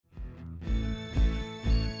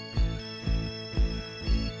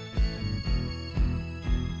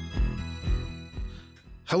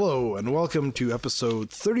Hello and welcome to episode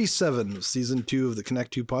 37 of season 2 of the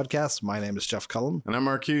Connect 2 podcast. My name is Jeff Cullen. And I'm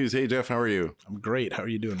Mark Hughes. Hey, Jeff, how are you? I'm great. How are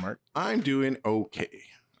you doing, Mark? I'm doing okay.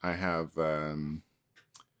 I have, I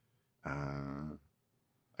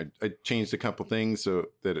changed a couple things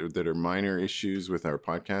that are minor issues with our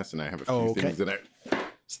podcast, and I have a few things that I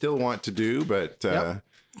still want to do, but yeah.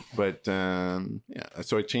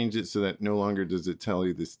 So I changed it so that no longer does it tell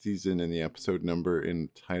you the season and the episode number in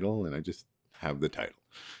title, and I just have the title.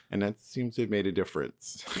 And that seems to have made a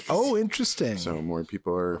difference. Oh, interesting. So more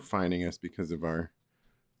people are finding us because of our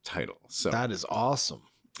title. So that is awesome.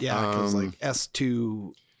 Yeah, because like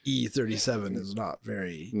S2E37 is not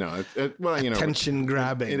very attention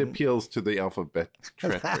grabbing. It appeals to the alphabet.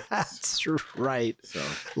 That's right. So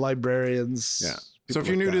librarians. Yeah. So if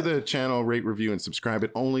you're new to the channel, rate, review, and subscribe.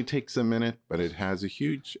 It only takes a minute, but it has a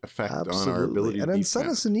huge effect on our ability to then send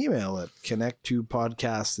us an email at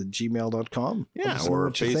connect2podcast@gmail.com. Yeah, or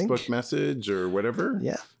a Facebook message or whatever.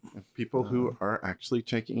 Yeah. People who are actually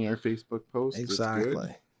checking our Facebook posts.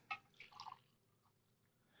 Exactly.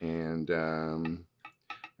 And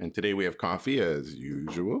today we have coffee as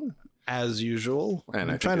usual. As usual. And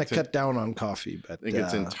I'm trying to cut down on coffee, but I think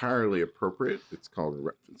it's entirely appropriate. It's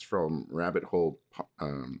from Rabbit Hole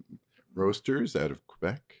Roasters out of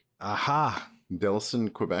Quebec. Aha.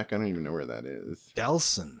 Delson, Quebec. I don't even know where that is.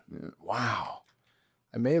 Delson. Yeah. Wow.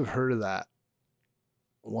 I may have heard of that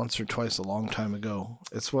once or twice a long time ago.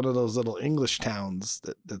 It's one of those little English towns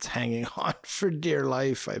that's hanging on for dear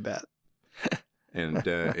life, I bet. And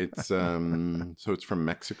it's so it's from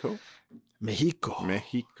Mexico.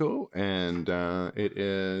 Mexico, and it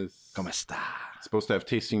is ¿Cómo está? Supposed to have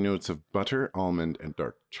tasting notes of butter, almond, and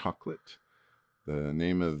dark chocolate. The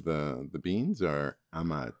name of the beans are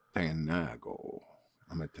Amatanago.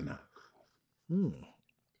 So.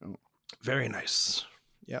 Very nice.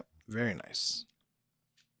 Yep, very nice.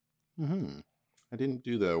 Mm-hmm. I didn't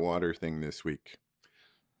do the water thing this week.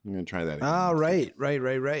 I'm going to try that again. Ah, right.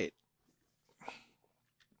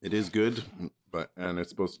 It is good. And it's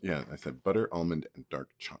supposed to, I said butter, almond, and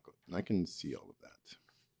dark chocolate. And I can see all of that.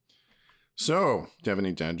 So, do you have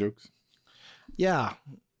any dad jokes? Yeah. How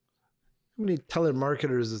many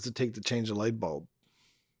telemarketers does it take to change a light bulb?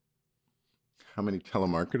 How many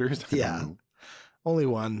telemarketers? I don't know. Only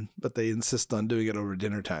one, but they insist on doing it over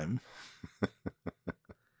dinner time.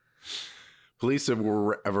 Police have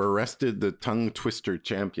arrested the tongue twister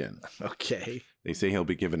champion. Okay. They say he'll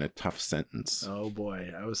be given a tough sentence. Oh,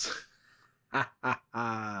 boy. I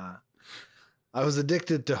was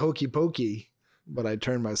addicted to hokey pokey, but I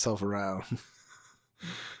turned myself around.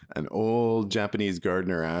 An old Japanese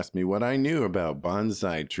gardener asked me what I knew about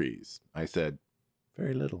bonsai trees. I said,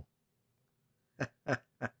 very little.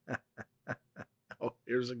 Oh,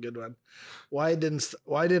 here's a good one. Why didn't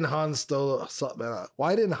Han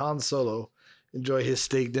Solo enjoy his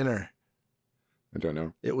steak dinner? I don't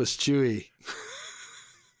know. It was chewy.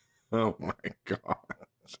 Oh my God.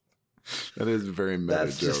 That is a very meta joke.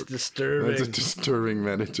 That's just disturbing. That's a disturbing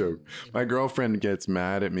meta joke. My girlfriend gets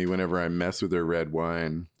mad at me whenever I mess with her red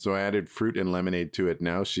wine. So I added fruit and lemonade to it.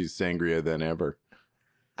 Now she's sangrier than ever.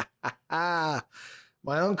 My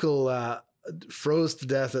uncle froze to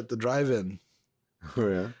death at the drive-in. Oh,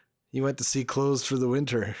 yeah? He went to see Closed for the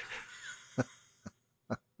winter.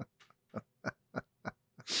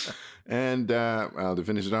 And to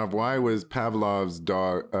finish it off, why was Pavlov's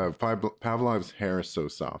hair so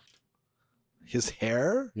soft? His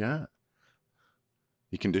hair? Yeah.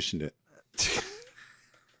 He conditioned it.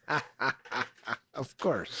 Of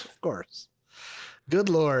course. Good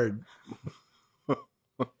Lord.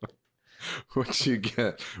 What you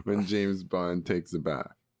get when James Bond takes a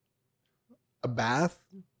bath? A bath?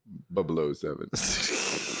 007.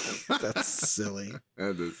 That's silly.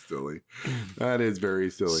 That is silly. That is very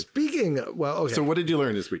silly. Okay. So what did you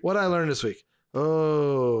learn this week? What I learned this week?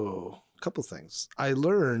 Oh, a couple things. I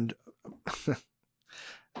learned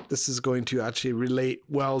this is going to actually relate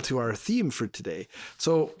well to our theme for today.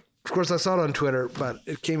 So, of course, I saw it on Twitter, but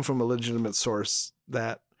it came from a legitimate source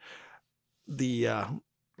that the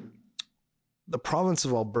province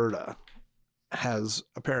of Alberta has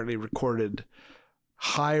apparently recorded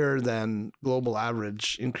higher than global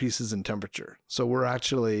average increases in temperature. So we're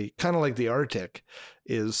actually kind of like the Arctic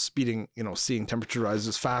is speeding, seeing temperature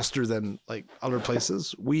rises faster than like other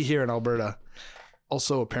places. We here in Alberta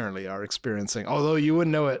also apparently are experiencing, although you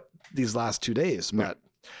wouldn't know it these last 2 days, but,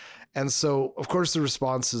 and so of course the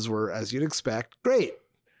responses were, as you'd expect, great.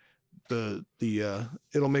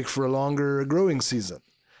 It'll make for a longer growing season.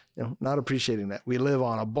 Not appreciating that we live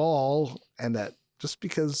on a ball and that just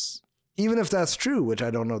because, even if that's true, which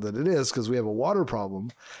I don't know that it is because we have a water problem,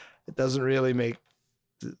 it doesn't really make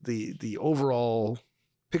the overall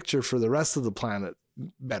picture for the rest of the planet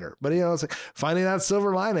better. But it's like finding that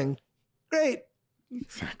silver lining. Great.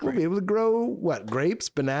 Exactly. We'll be able to grow what? Grapes,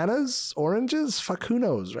 bananas, oranges? Fuck, who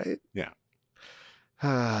knows, right? Yeah.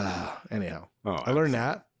 Anyhow, I learned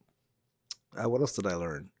that. What else did I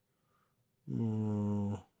learn? I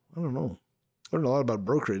don't know. I learned a lot about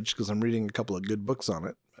brokerage because I'm reading a couple of good books on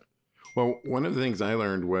it. Well, one of the things I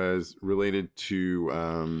learned was related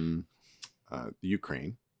to the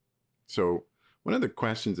Ukraine. So one of the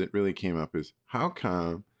questions that really came up is how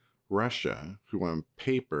come Russia, who on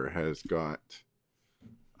paper has got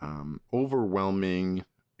overwhelming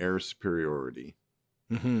air superiority,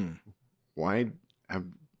 why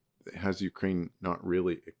has Ukraine not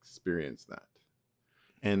really experienced that?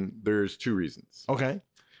 And there's two reasons. Okay.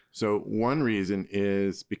 So one reason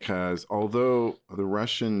is because although the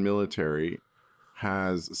Russian military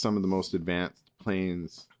has some of the most advanced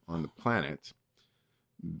planes on the planet,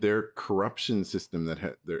 their corruption system that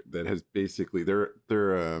has basically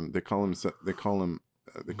they call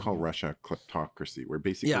Russia kleptocracy, where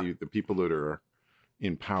basically the people that are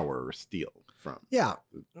in power steal from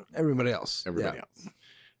everybody else.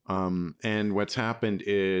 And what's happened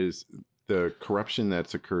is the corruption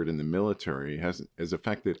that's occurred in the military has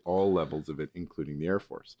affected all levels of it, including the Air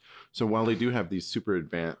Force. So while they do have these super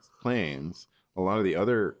advanced planes, a lot of the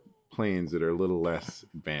other planes that are a little less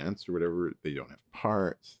advanced or whatever, they don't have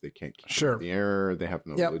parts, they can't keep them in the air, they have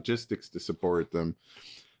no logistics to support them.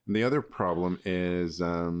 And the other problem is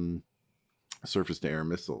surface-to-air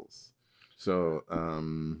missiles. So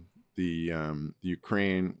the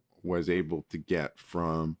Ukraine was able to get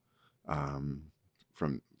from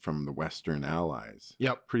the Western allies,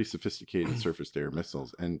 pretty sophisticated surface-to-air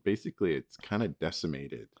missiles, and basically it's kind of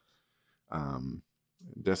decimated the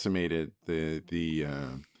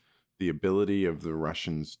ability of the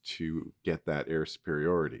Russians to get that air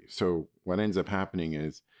superiority. So what ends up happening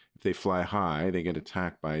is if they fly high, they get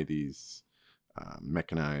attacked by these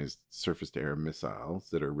mechanized surface-to-air missiles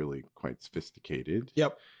that are really quite sophisticated.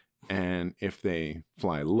 And if they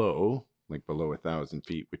fly low, like below 1,000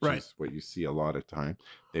 feet, which is what you see a lot of time,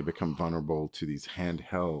 they become vulnerable to these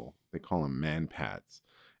handheld, they call them man pads.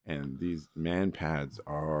 And these man pads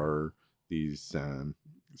are these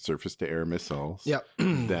surface-to-air missiles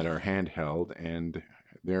that are handheld, and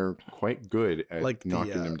they're quite good at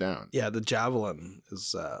knocking them down. Yeah, the Javelin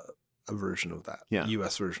is a version of that,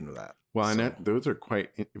 U.S. version of that. Well, and those are quite,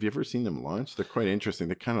 have you ever seen them launch? They're quite interesting.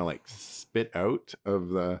 They kind of like spit out of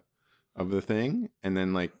the thing, and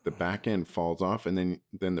then like the back end falls off, and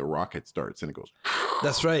then the rocket starts and it goes.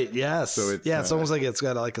 That's right. Yes. So it's almost like it's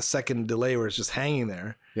got like a second delay where it's just hanging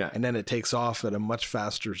there. Yeah. And then it takes off at a much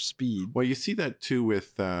faster speed. Well, you see that too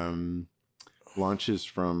with launches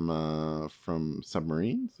from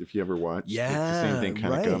submarines. If you ever watch, it's the same thing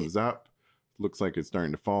kind of comes up, looks like it's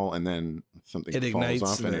starting to fall, and then something falls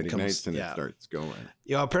off and it ignites and it starts going.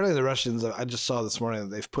 Apparently the Russians, I just saw this morning that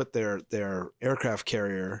they've put their aircraft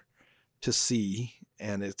carrier to sea,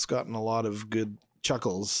 and it's gotten a lot of good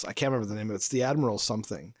chuckles. I can't remember the name of it. It's the Admiral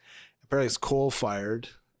something. Apparently it's coal fired,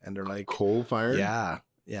 and they're like coal fired. Yeah.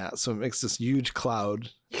 So it makes this huge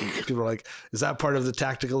cloud. People are like, is that part of the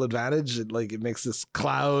tactical advantage? It makes this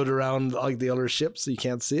cloud around like the other ships so you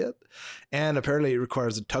can't see it. And apparently it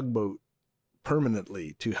requires a tugboat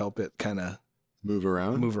permanently to help it kind of move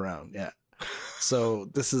around. Yeah. So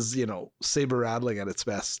this is, saber rattling at its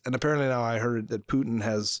best. And apparently now I heard that Putin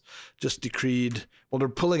has just decreed, they're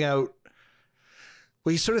pulling out.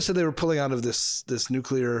 Well, he sort of said they were pulling out of this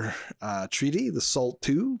nuclear treaty, the SALT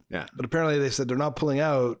II. Yeah. But apparently they said they're not pulling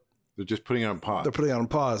out. They're just putting it on pause. They're putting it on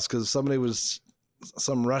pause because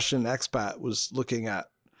some Russian expat was looking at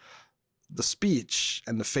the speech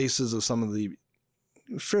and the faces of some of the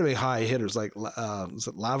fairly high hitters, like was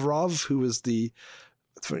it Lavrov, who was the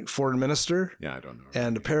foreign minister? Yeah, I don't know.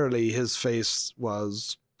 And apparently his face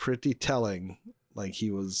was pretty telling. Like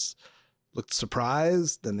he looked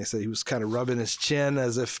surprised. Then they said he was kind of rubbing his chin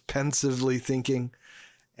as if pensively thinking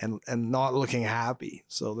and not looking happy.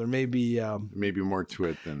 So there may be maybe more to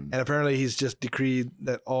it than. And apparently he's just decreed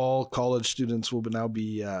that all college students will now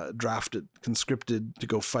be drafted, conscripted to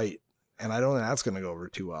go fight. And I don't think that's going to go over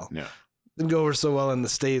too well. No. Didn't go over so well in the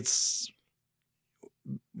States,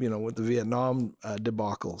 with the Vietnam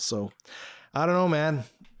debacle. So I don't know, man.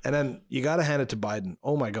 And then you got to hand it to Biden.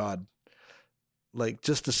 Oh my God. Like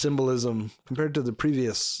just the symbolism compared to the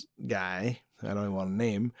previous guy. I don't even want to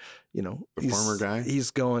name, the former guy.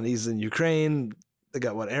 He's in Ukraine. They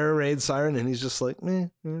got air raid siren. And he's just like,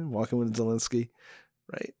 walking with Zelensky.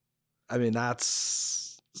 Right. I mean,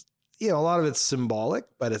 that's, a lot of it's symbolic,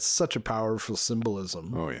 but it's such a powerful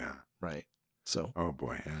symbolism. Oh yeah. Right. So, Oh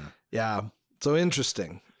boy, yeah. yeah. So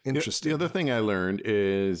interesting. The other thing I learned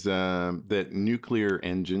is that nuclear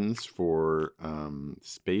engines for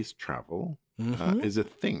space travel is a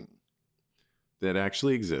thing that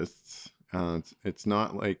actually exists. It's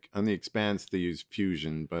not like on the Expanse they use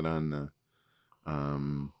fusion, but on the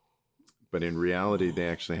but in reality they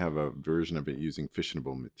actually have a version of it using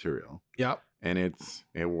fissionable material. Yep. And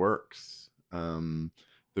it works.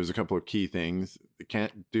 There's a couple of key things. They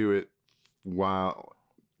can't do it while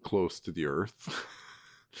close to the Earth.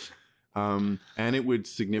 And it would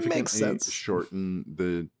significantly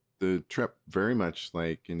shorten the trip, very much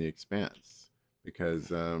like in the Expanse,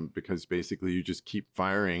 because basically you just keep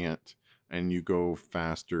firing it and you go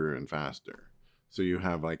faster and faster. So you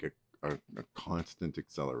have like a constant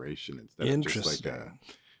acceleration instead of just like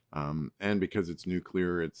and because it's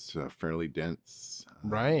nuclear, it's fairly dense.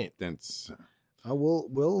 Right. Dense.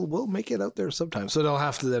 We'll make it out there sometime. So they'll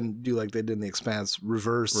have to then do like they did in the Expanse,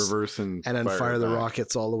 reverse and then fire the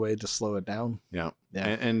rockets all the way to slow it down. Yeah. Yeah.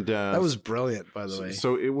 And that was brilliant, by the way.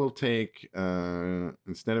 So it will take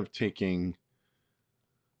instead of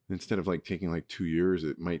like taking like 2 years,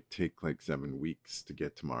 it might take like 7 weeks to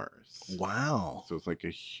get to Mars. Wow. So it's like a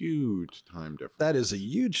huge time difference. That is a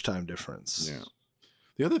huge time difference. Yeah.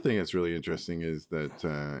 The other thing that's really interesting is that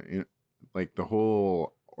like the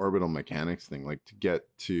whole orbital mechanics thing, like to get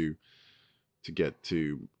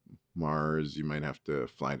to Mars, you might have to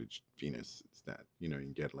fly to Venus instead. You know, you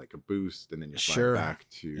can get like a boost and then you fly back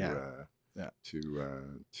to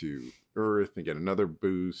Earth and get another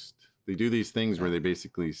boost. They do these things where they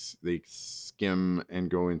basically they skim and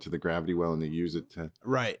go into the gravity well and they use it to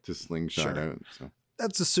slingshot out. So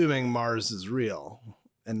that's assuming Mars is real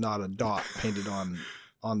and not a dot painted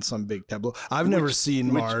on some big tableau. I've never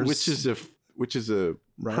seen Mars, which is a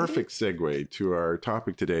perfect segue to our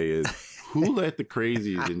topic today is who let the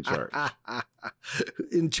crazies in charge?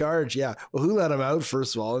 In charge, yeah. Well, who let them out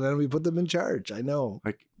first of all, and then we put them in charge. I know.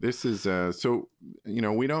 Like this is so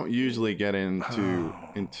we don't usually get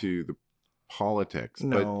into the politics.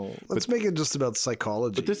 No, let's make it just about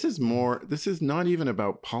psychology. But this is not even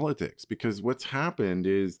about politics, because what's happened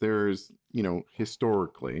is there's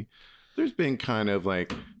historically there's been kind of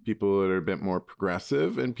like people that are a bit more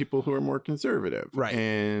progressive and people who are more conservative. Right.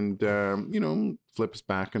 And, flips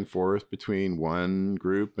back and forth between one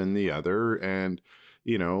group and the other. And,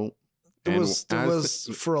 there was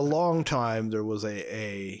for a long time, there was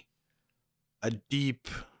a deep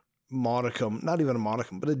modicum, not even a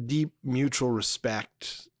modicum, but a deep mutual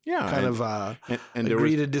respect. Yeah, kind of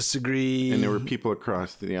agree to disagree. And there were people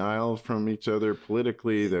across the aisle from each other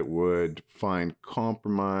politically that would find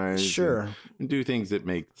compromise, and do things that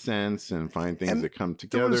make sense and find things that come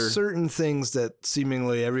together. There were certain things that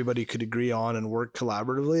seemingly everybody could agree on and work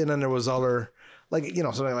collaboratively. And then there was other, like,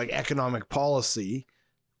 something like economic policy,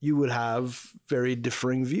 you would have very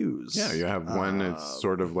differing views. Yeah, you have one that's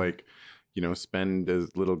sort of like, spend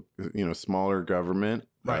as little, smaller government,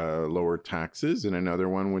 lower taxes, and another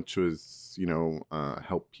one which was,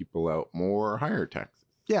 help people out more, higher taxes.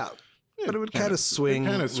 Yeah, but it would kind of swing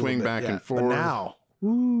back and forth. But now,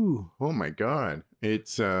 ooh, oh my God,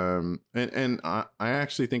 it's and I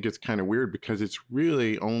actually think it's kind of weird because it's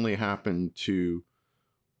really only happened to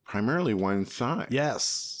primarily one side.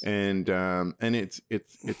 Yes, and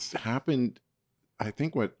it's happened. I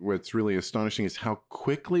think what's really astonishing is how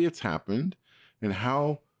quickly it's happened and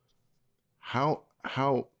how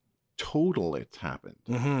total it's happened.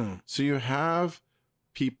 Mm-hmm. So you have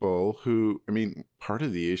people who, part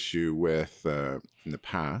of the issue with in the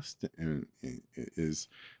past is,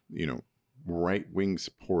 right-wing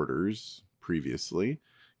supporters previously,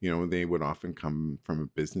 they would often come from a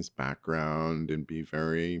business background and be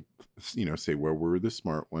very, say, well, we're the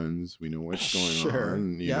smart ones. We know what's going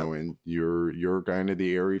on, and you're kind of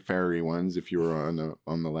the airy-fairy ones if you're on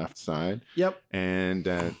the left side. Yep. And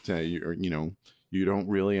that, you don't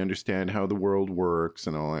really understand how the world works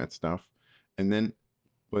and all that stuff. And then,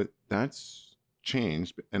 but that's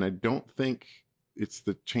changed. And I don't think it's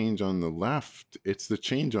the change on the left. It's the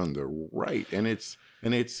change on the right. And it's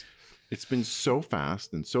been so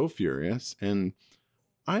fast and so furious. And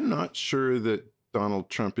I'm not sure that Donald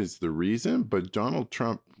Trump is the reason, but Donald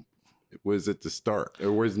Trump was at the start,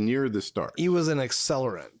 or was near the start. He was an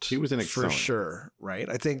accelerant. For For sure, right?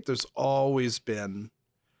 I think there's always been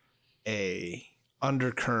a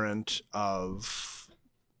undercurrent of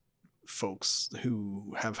folks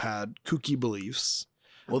who have had kooky beliefs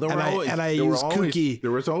Well, there were always, and I there were use always, kooky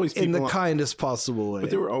there was always people in the kindest possible way.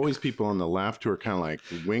 but there were always people on the left who were kind of like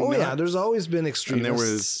wing Oh nuts. yeah, there's always been extremists. And there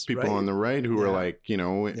was people right? on the right who were Yeah. like,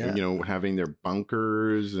 having their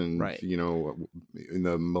bunkers and, Right. in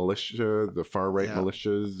the militia, the far right Yeah.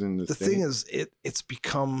 militias in the The state. thing is, it's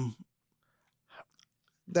become.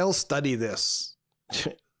 They'll study this,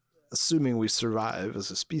 assuming we survive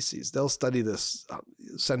as a species. They'll study this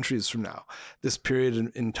centuries from now, this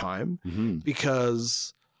period in time, Mm-hmm.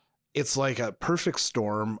 because it's like a perfect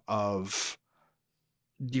storm of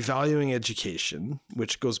devaluing education,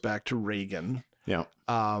 which goes back to Reagan. Yeah.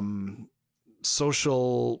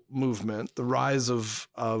 Social movement, the rise of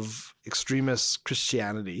extremist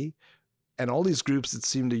Christianity, and all these groups that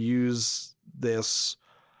seem to use this,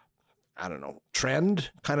 I don't know,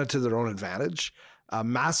 trend kind of to their own advantage.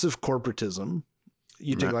 Massive corporatism.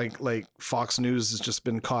 You take like Fox News has just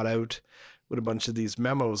been caught out with a bunch of these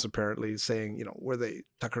memos apparently saying, where they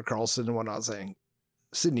Tucker Carlson and whatnot saying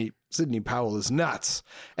Sidney Powell is nuts,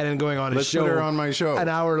 and then going on his show, put her on my show an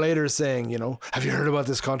hour later saying, have you heard about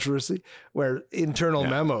this controversy? Where internal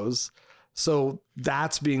memos. So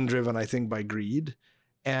that's being driven, I think, by greed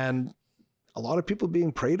and a lot of people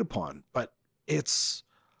being preyed upon. But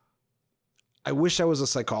I wish I was a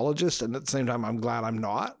psychologist, and at the same time, I'm glad I'm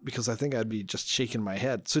not, because I think I'd be just shaking my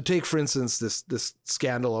head. So take, for instance, this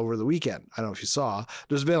scandal over the weekend. I don't know if you saw.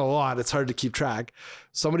 There's been a lot. It's hard to keep track.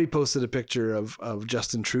 Somebody posted a picture of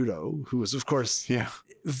Justin Trudeau, who was, of course,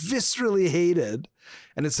 viscerally hated,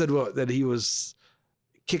 and it said that he was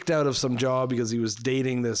kicked out of some job because he was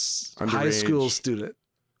dating this underage high school student,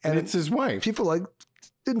 and it's his wife. People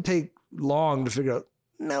didn't take long to figure out.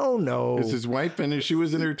 No, it's his wife, and she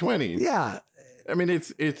was in her 20s. Yeah. I mean,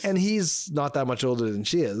 it's and he's not that much older than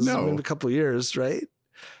she is. No. I mean, a couple of years, right?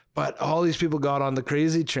 But all these people got on the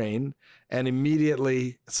crazy train, and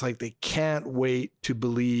immediately it's like they can't wait to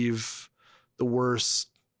believe the worst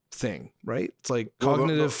thing, right? It's like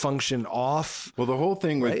cognitive function off. Well, the whole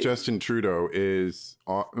thing with Justin Trudeau is,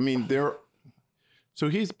 so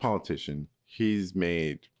he's a politician. He's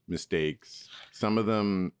made mistakes. Some of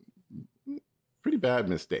them pretty bad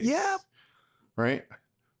mistakes. Yeah. Right?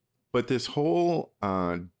 But this whole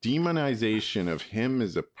demonization of him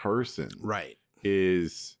as a person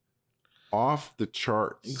is off the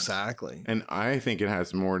charts. Exactly. And I think it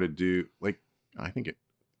has more to do, I think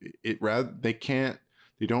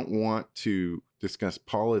they don't want to discuss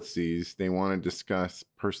policies. They want to discuss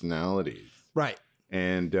personalities. Right.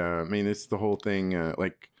 And it's the whole thing,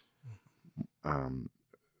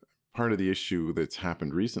 part of the issue that's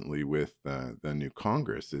happened recently with the new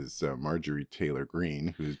Congress is Marjorie Taylor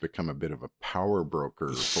Greene, who's become a bit of a power broker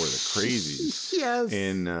for the crazies. Yes.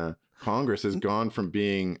 In Congress, has gone from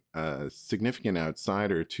being a significant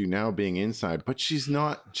outsider to now being inside, but she's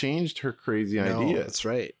not changed her crazy ideas. That's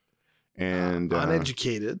right. And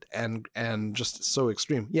uneducated and just so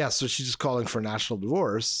extreme. Yeah. So she's just calling for national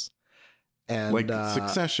divorce and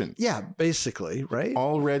succession. Yeah, basically, right?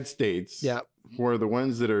 All red states. Yeah. Who are the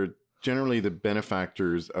ones that are generally the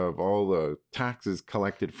benefactors of all the taxes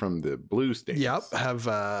collected from the blue states. Yep, have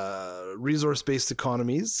resource-based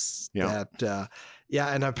economies. Yeah.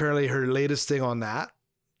 And apparently her latest thing on that,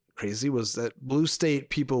 crazy, was that blue state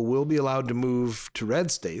people will be allowed to move to red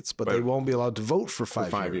states, but they won't be allowed to vote for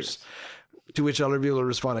 5 years. To which other people are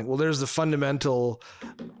responding, well, there's the fundamental,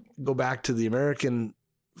 go back to the American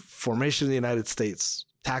formation of the United States,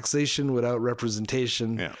 taxation without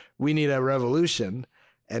representation. Yeah. We need a revolution.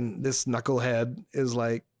 And this knucklehead is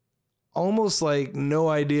almost no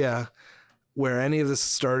idea where any of this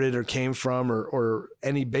started or came from or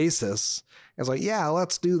any basis. It's yeah,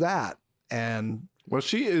 let's do that. And well,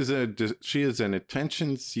 she is an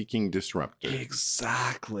attention-seeking disruptor.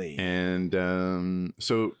 Exactly. And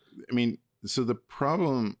so the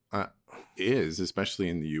problem is, especially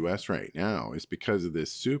in the U.S. right now, is because of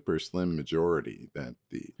this super slim majority that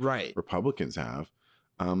the Republicans have.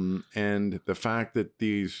 And the fact that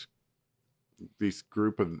these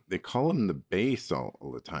group of, they call them the base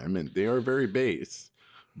all the time, and they are very base.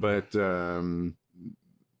 But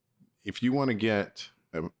if you want to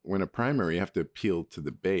win a primary, you have to appeal to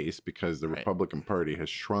the base, because the Republican Party has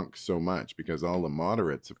shrunk so much because all the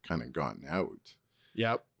moderates have kind of gotten out.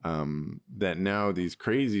 Yep. That now these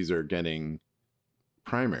crazies are getting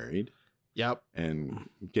primaried. Yep.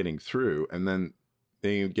 And getting through, and then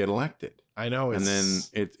they get elected. I know. And then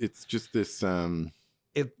it's just this. So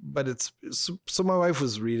my wife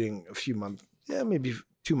was reading maybe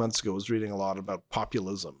 2 months ago, was reading a lot about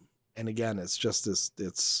populism. And again, it's just this,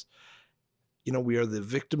 we are the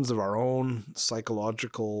victims of our own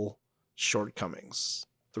psychological shortcomings.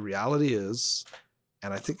 The reality is,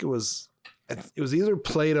 and I think it was it was either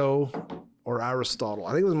Plato or Aristotle.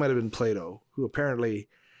 I think it might have been Plato, who apparently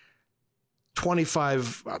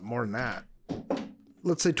 25, more than that,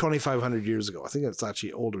 let's say 2,500 years ago, I think it's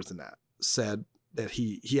actually older than that, said that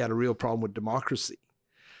he had a real problem with democracy,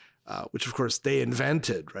 which of course they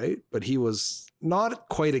invented, right? But he was not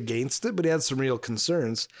quite against it, but he had some real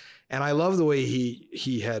concerns. And I love the way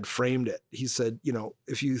he had framed it. He said, you know,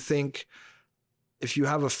 if you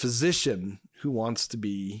have a physician who wants to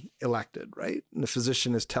be elected, right? And the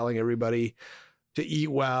physician is telling everybody to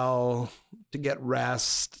eat well, to get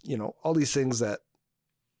rest, you know, all these things that,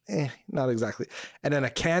 not exactly. And then a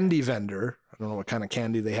candy vendor, I don't know what kind of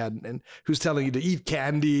candy they had, and who's telling you to eat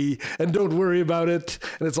candy and don't worry about it,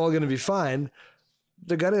 and it's all going to be fine.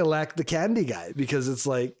 They're going to elect the candy guy because it's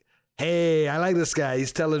like, hey, I like this guy.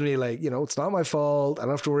 He's telling me, like, you know, it's not my fault. I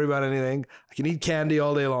don't have to worry about anything. I can eat candy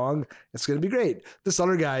all day long. It's going to be great. This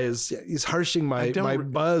other guy he's harshing my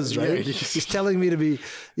buzz, right? Yeah, he's telling me to be,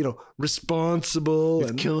 you know, responsible.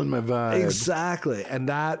 He's killing my vibe. Exactly. And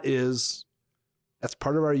that's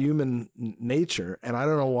part of our human nature. And I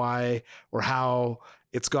don't know why or how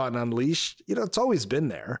it's gotten unleashed. You know, it's always been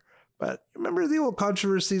there. But remember the old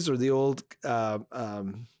controversies or the old,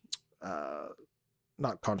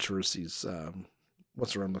 not controversies.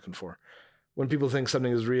 What's the word I'm looking for? When people think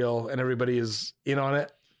something is real and everybody is in on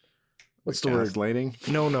it. What's like the word? Gaslighting?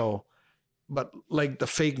 No. But like the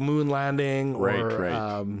fake moon landing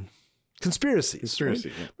or conspiracies. Right?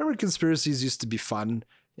 Yeah. Remember conspiracies used to be fun.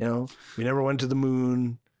 You know, we never went to the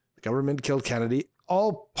moon. The government killed Kennedy.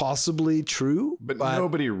 All possibly true. But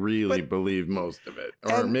nobody really believed most of it.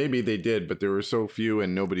 Or maybe they did, but there were so few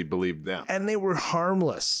and nobody believed them. And they were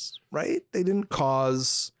harmless, right? They didn't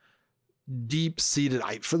cause deep-seated,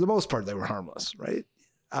 for the most part, they were harmless, right?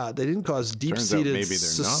 They didn't cause deep-seated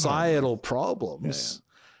societal problems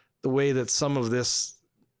the way that some of this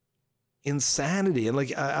insanity, and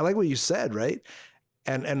like, I like what you said, right?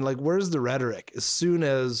 And like, where's the rhetoric? As soon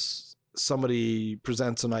as somebody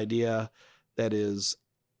presents an idea that is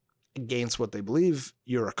against what they believe,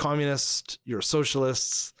 you're a communist, you're a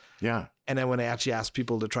socialist. Yeah. And then when I actually ask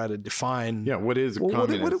people to try to define, what is a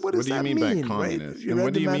communist? What does do you that mean by communist? Right? And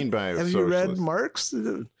what do you mean by a socialist? Have you read Marx?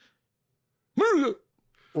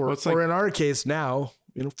 Or in our case now,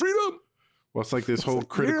 you know, freedom. Well, it's like this whole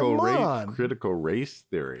critical race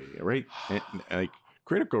theory, right? And, like,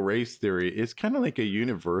 critical race theory is kind of like a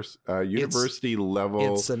university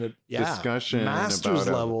level discussion, master's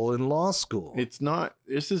level in law school.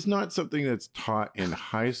 This is not something that's taught in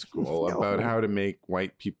high school about how to make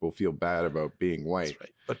white people feel bad about being white. That's right.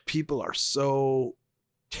 But people are so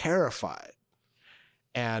terrified.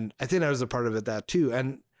 And I think that was a part of it, that too.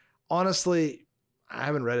 And honestly, I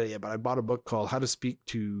haven't read it yet, but I bought a book called How to Speak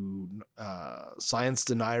to Science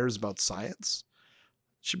Deniers About Science.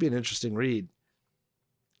 It should be an interesting read.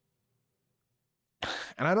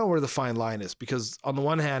 And I don't know where the fine line is, because on the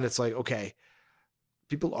one hand, it's like, okay,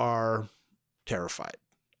 people are terrified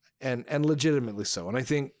and legitimately so. And I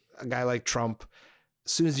think a guy like Trump,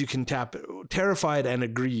 as soon as you can terrified and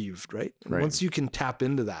aggrieved, right? And once you can tap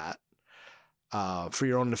into that for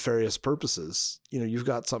your own nefarious purposes, you know, you've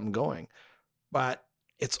got something going. But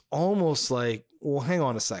it's almost like, well, hang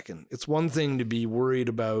on a second. It's one thing to be worried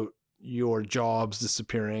about your jobs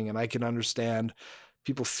disappearing. And I can understand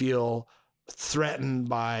people feel threatened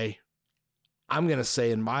by, I'm going to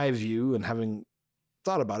say, in my view, and having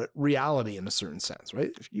thought about it, reality in a certain sense,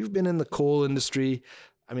 right? If you've been in the coal industry,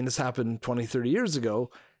 I mean, this happened 20, 30 years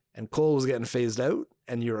ago, and coal was getting phased out,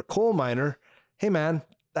 and you're a coal miner, hey man,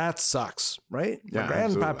 that sucks, right? Yeah, my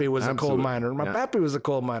grandpappy was a coal miner. My pappy was a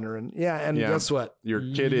coal miner. And guess what?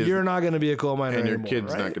 You're not going to be a coal miner anymore, and your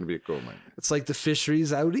kid's right? not going to be a coal miner. It's like the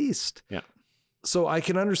fisheries out east. Yeah. So I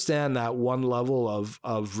can understand that one level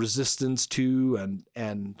of resistance to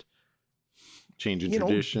and changing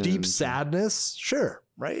traditions, deep sadness, sure,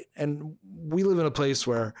 right? And we live in a place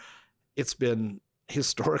where it's been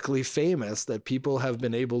historically famous that people have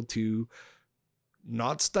been able to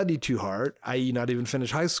not study too hard, i.e. not even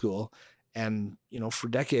finish high school, and for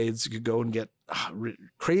decades you could go and get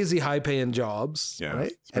crazy high-paying jobs,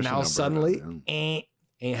 right? And now suddenly,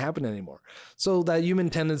 ain't happening anymore. So that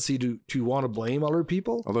human tendency to want to blame other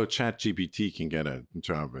people. Although ChatGPT can get a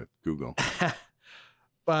job at Google.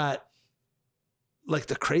 But like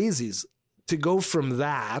the crazies, to go from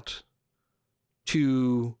that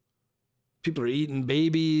to people are eating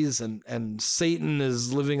babies and Satan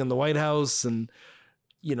is living in the White House and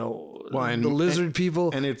the lizard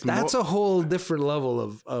people. And that's a whole different level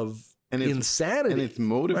of insanity. And it's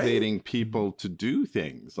motivating people to do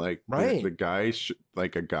things like the guy, a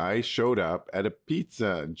guy showed up at a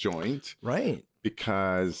pizza joint, right?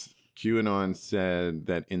 Because QAnon said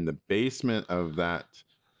that in the basement of that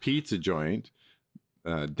pizza joint,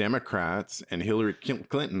 Democrats and Hillary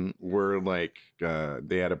Clinton were like,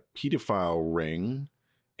 they had a pedophile ring,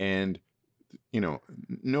 and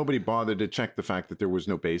nobody bothered to check the fact that there was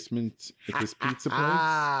no basement at this pizza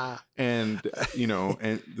place. And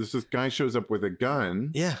and this guy shows up with a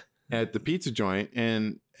gun at the pizza joint,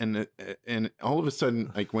 and all of a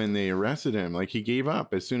sudden, like when they arrested him, like he gave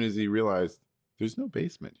up as soon as he realized there's no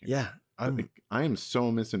basement here. I am so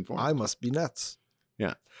misinformed. I must be nuts.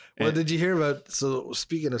 Yeah. Well, did you hear about, so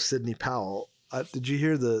speaking of Sidney Powell, did you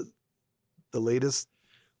hear the latest?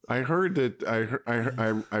 I heard that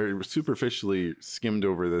I superficially skimmed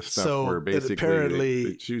over this stuff where basically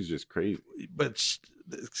apparently she was just crazy. But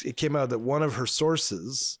it came out that one of her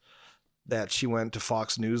sources that she went to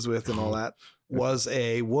Fox News with and all that was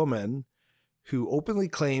a woman who openly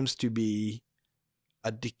claims to be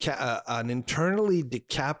an internally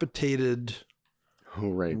decapitated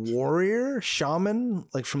warrior, shaman,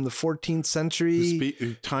 like from the 14th century,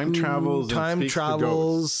 who time travels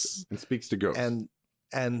and speaks to ghosts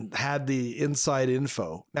and had the inside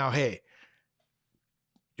info. Now, hey,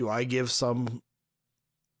 do I give some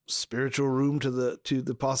spiritual room to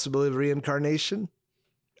the possibility of reincarnation?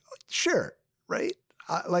 Sure, right?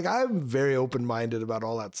 I'm very open-minded about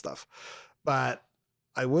all that stuff, but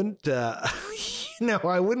I wouldn't,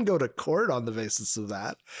 I wouldn't go to court on the basis of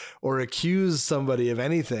that or accuse somebody of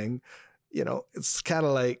anything. It's kind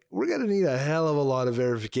of like, we're going to need a hell of a lot of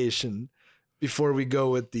verification before we go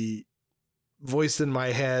with the voice in my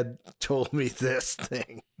head told me this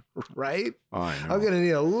thing, right? Oh, I know. I'm going to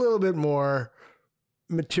need a little bit more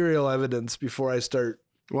material evidence before I start.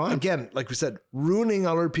 Well, again, like we said, ruining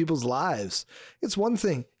other people's lives. It's one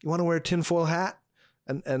thing. You want to wear a tinfoil hat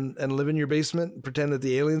and live in your basement and pretend that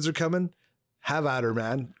the aliens are coming? Have at her,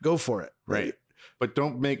 man. Go for it. Right. But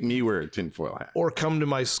don't make me wear a tinfoil hat. Or come to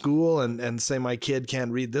my school and say my kid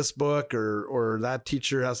can't read this book or that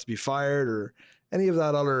teacher has to be fired or any of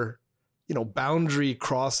that other, boundary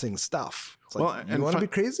crossing stuff. It's like, you want to be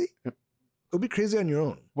crazy? Go be crazy on your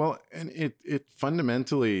own. Well, and it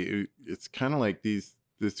fundamentally, it's kind of like this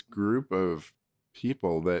group of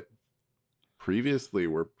people that previously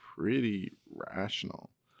were pretty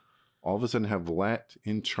rational, all of a sudden have let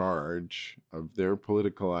in charge of their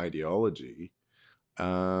political ideology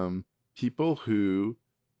people who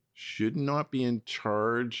should not be in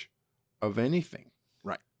charge of anything.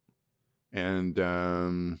 Right. And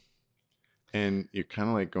you're kind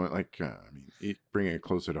of like going like, bringing it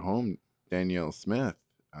closer to home, Danielle Smith.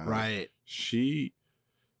 Right. She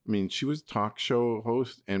was a talk show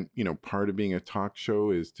host, and part of being a talk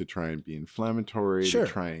show is to try and be inflammatory, to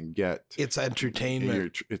try and get it's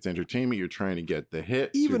entertainment. It's entertainment. You're trying to get the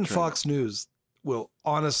hits. Even Fox News will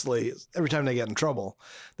honestly, every time they get in trouble,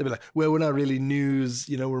 they'll be like, "Well, we're not really news.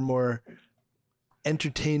 We're more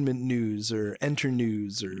entertainment news or enter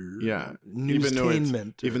news or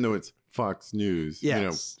newstainment." Even though it's Fox News,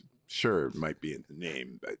 yes. Sure, it might be in the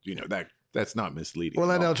name, but that's not misleading. Well,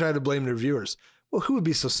 then they'll try to blame their viewers. Well, who would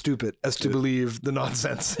be so stupid as to believe the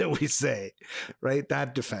nonsense that we say, right?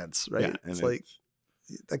 That defense, right? Yeah, it's like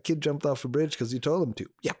that kid jumped off a bridge because you told him to.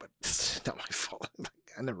 Yeah, but it's not my fault.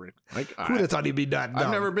 I never. Who would have thought he'd be that dumb?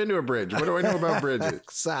 I've never been to a bridge. What do I know about bridges?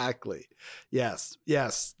 Exactly. Yes.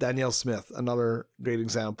 Danielle Smith, another great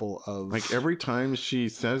example of like every time she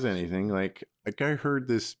says anything, like I heard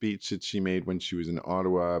this speech that she made when she was in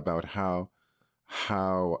Ottawa about how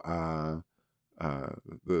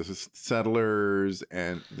the settlers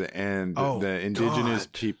and the indigenous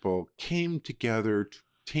people came together to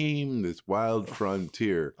tame this wild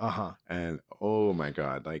frontier. And oh my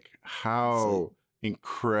God, like how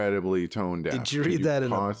incredibly tone deaf. Did you read that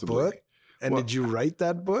in a book? And did you write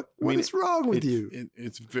that book? What is wrong with you?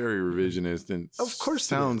 It's very revisionist and of course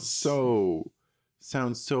sounds so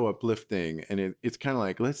uplifting. And it's kind of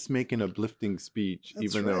like, let's make an uplifting speech,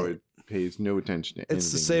 even though it pays no attention to anything.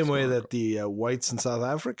 It's the same way that the whites in South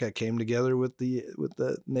Africa came together with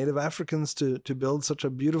the Native Africans to build such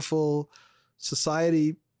a beautiful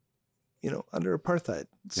society, under apartheid.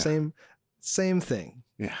 Same thing.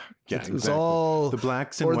 Yeah, it was all the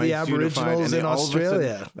blacks and or whites the Aboriginals in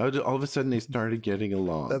Australia. All of a sudden, they started getting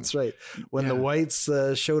along. That's right. When the whites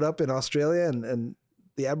showed up in Australia and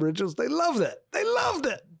the Aboriginals, they loved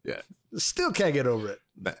it. Yeah, still can't get over it.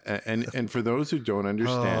 And for those who don't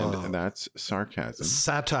understand, that's sarcasm,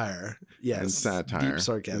 satire. Yes, and satire. Deep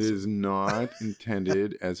sarcasm. It is not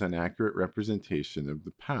intended as an accurate representation of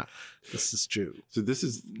the past. This is true. So this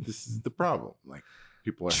is the problem. Like.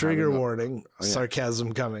 People are trigger warning,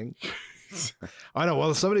 sarcasm coming. I know.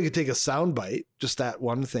 Well, somebody could take a soundbite, just that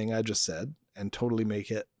one thing I just said, and totally make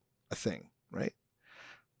it a thing, right?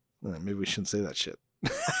 Well, maybe we shouldn't say that shit.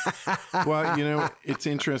 Well, it's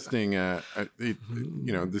interesting.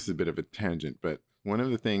 This is a bit of a tangent, but one of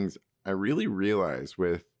the things I really realized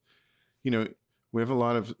with, we have a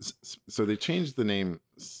lot of, so they changed the name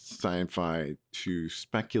sci-fi to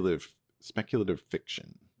speculative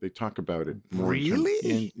fiction. They talk about it more.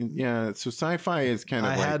 Really? Yeah. So sci-fi is kind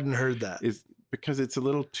of I hadn't heard that. Is because it's a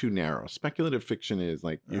little too narrow. Speculative fiction is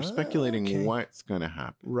like you're speculating what's going to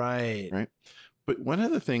happen. Right. Right. But one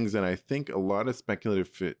of the things that I think a lot of speculative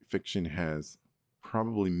fiction has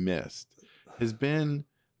probably missed has been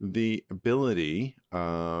the ability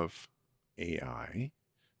of AI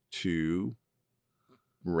to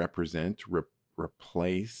represent,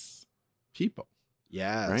 replace people.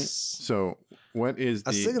 Yes. Right. So what is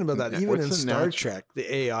I was thinking about that. Even in Star Trek,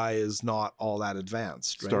 the AI is not all that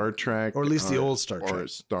advanced. Right? Star Trek, or at least the old Star Trek, or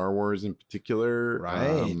Star Wars in particular.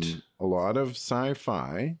 Right. A lot of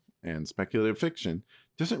sci-fi and speculative fiction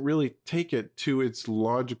doesn't really take it to its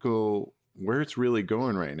logical, where it's really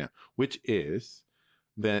going right now, which is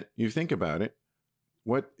that you think about it,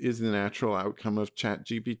 what is the natural outcome of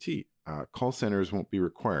ChatGPT? Call centers won't be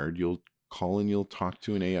required. You'll call and you'll talk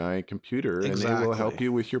to an AI computer and they will help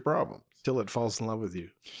you with your problems. Till it falls in love with you.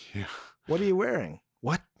 Yeah. What are you wearing?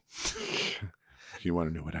 What? You want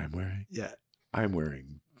to know what I'm wearing? Yeah. I'm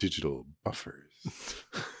wearing digital buffers.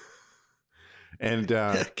 And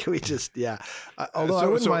can we just, although I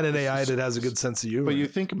wouldn't mind an AI that has a good sense of humor. But you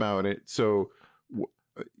think about it, so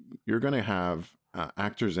you're going to have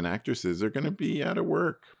actors and actresses are going to be out of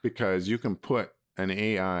work because you can put an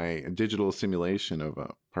AI, a digital simulation of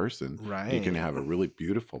a person. Right. You can have a really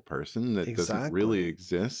beautiful person that doesn't really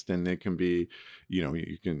exist, and it can be,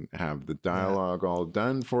 you can have the dialogue all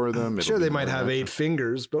done for them. Sure, they might have 8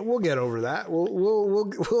 fingers, but we'll get over that.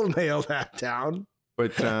 We'll nail that down.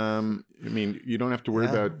 But you don't have to worry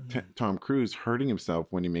about Tom Cruise hurting himself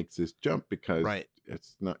when he makes this jump because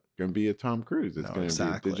it's not going to be a Tom Cruise. It's going to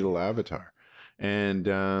be a digital avatar,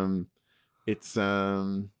 and it's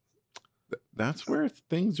that's where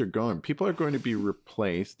things are going. People are going to be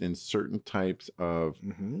replaced in certain types of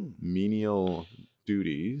menial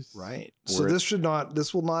duties. Right. So this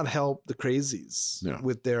will not help the Crazyies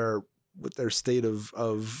with their state of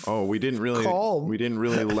we didn't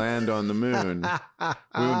really land on the moon.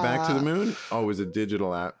 We went back to the moon. Oh, it was a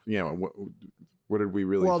digital app. What did we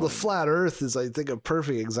really find? The flat earth is, I think, a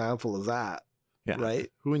perfect example of that. Yeah. Right.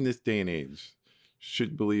 Who in this day and age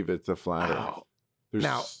should believe it's a flat earth?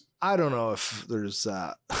 Now, I don't know if there's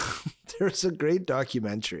there's a great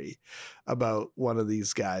documentary about one of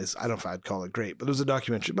these guys. I don't know if I'd call it great, but it was a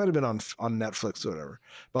documentary. It might have been on Netflix or whatever,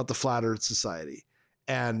 about the Flat Earth Society.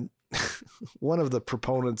 And one of the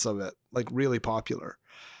proponents of it, like really popular,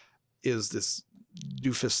 is this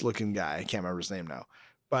doofus looking guy. I can't remember his name now,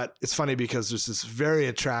 but it's funny because there's this very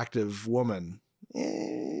attractive woman,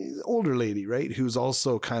 older lady, right? Who's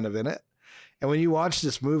also kind of in it. And when you watch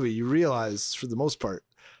this movie, you realize for the most part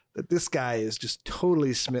that this guy is just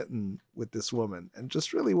totally smitten with this woman. And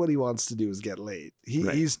just really what he wants to do is get laid.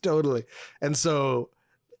 He's totally. And so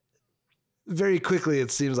very quickly,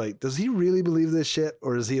 it seems like, does he really believe this shit?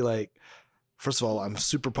 Or is he like, first of all, I'm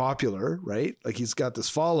super popular, right? Like he's got this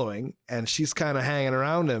following and she's kind of hanging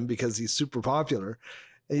around him because he's super popular.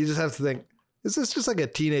 And you just have to think, is this just like a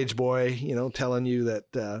teenage boy, telling you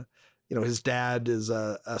that, his dad is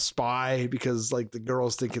a spy because like the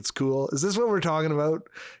girls think it's cool? Is this what we're talking about?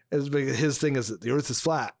 His thing is that the earth is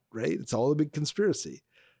flat, right? It's all a big conspiracy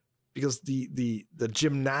because the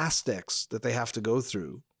gymnastics that they have to go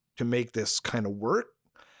through to make this kind of work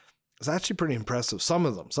is actually pretty impressive. Some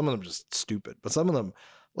of them just stupid, but some of them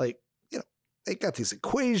they got these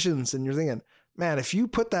equations and you're thinking, man, if you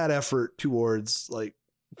put that effort towards like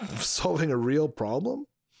solving a real problem,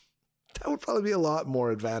 that would probably be a lot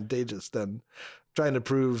more advantageous than trying to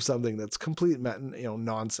prove something that's complete,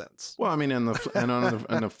 nonsense. Well, I mean, on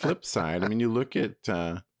the flip side, I mean, you look at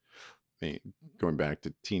going back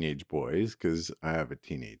to teenage boys, because I have a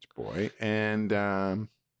teenage boy, and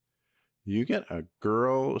you get a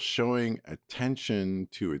girl showing attention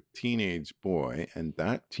to a teenage boy, and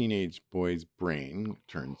that teenage boy's brain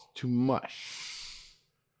turns to mush,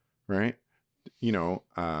 right? He'll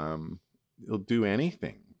do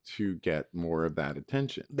anything to get more of that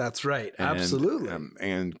attention. That's right. Absolutely.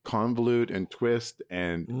 And convolute and twist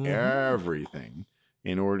and everything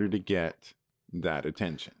in order to get that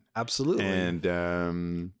attention. Absolutely. And I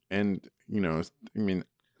mean,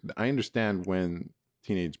 I understand when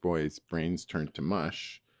teenage boys' brains turn to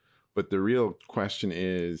mush, but the real question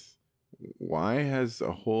is, why has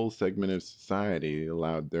a whole segment of society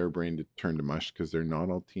allowed their brain to turn to mush? Because they're not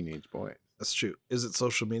all teenage boys. That's true. Is it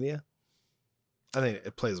social media? I think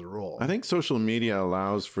it plays a role. I think social media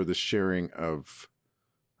allows for the sharing of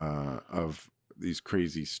these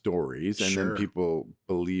crazy stories, and then people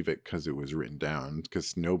believe it because it was written down,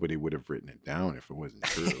 because nobody would have written it down if it wasn't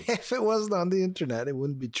true. If it wasn't on the internet, it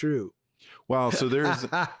wouldn't be true. Well, so there's so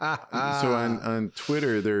on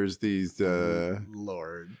Twitter there's these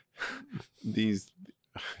Lord these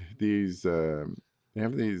they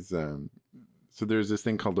have these so there's this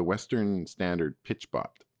thing called the Western Standard pitch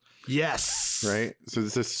bot. Yes. Right? So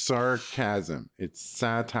this is sarcasm. It's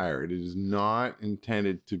satire. It is not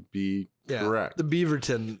intended to be correct. The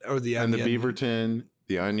Beaverton or the Onion. And the Beaverton,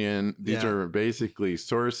 the Onion, these are basically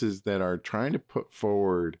sources that are trying to put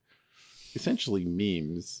forward essentially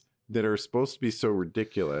memes that are supposed to be so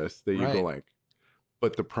ridiculous that you go like,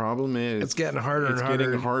 but the problem is it's getting harder and harder. It's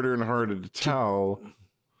getting harder and harder to tell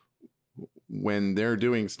when they're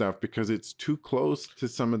doing stuff because it's too close to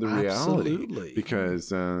some of the reality. Absolutely.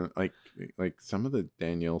 Because like some of the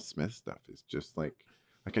Danielle Smith stuff is just like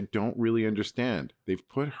I don't really understand. They've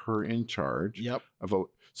put her in charge of a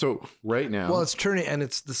so right now. Well, it's turning, and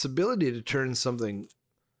it's this ability to turn something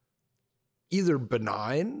either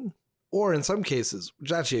benign or in some cases,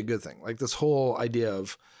 which is actually a good thing. Like this whole idea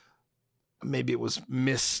of maybe it was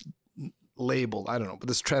mislabeled, I don't know, but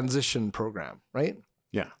this transition program, right?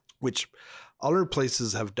 Yeah. Which other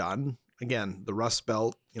places have done. Again, the Rust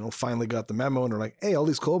Belt, finally got the memo and they're like, hey, all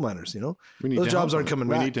these coal miners, those jobs aren't coming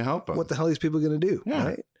back. We need to help them. What the hell are these people going to do? Yeah.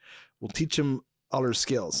 Right? We'll teach them other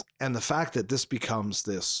skills. And the fact that this becomes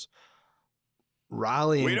this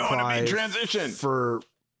rallying cry. We don't want to be transition for,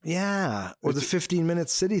 or the 15-minute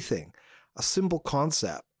city thing. A simple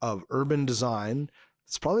concept of urban design.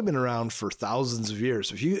 It's probably been around for thousands of years.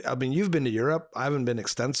 You've been to Europe. I haven't been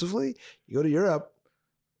extensively. You go to Europe.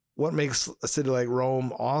 What makes a city like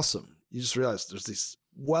Rome awesome? You just realize there's these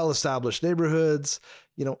well-established neighborhoods.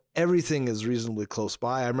 Everything is reasonably close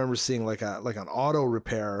by. I remember seeing like an auto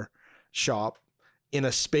repair shop in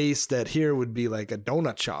a space that here would be like a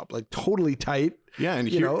donut shop, like totally tight. Yeah, and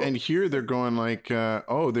here they're going like, they're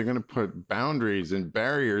going to put boundaries and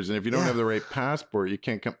barriers, and if you don't have the right passport, you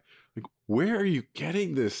can't come. Like, where are you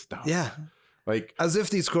getting this stuff? Yeah. Like, as if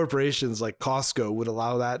these corporations like Costco would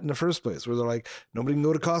allow that in the first place, where they're like, nobody can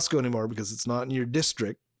go to Costco anymore because it's not in your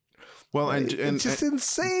district. Well, and it's just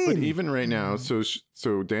insane. But even right now,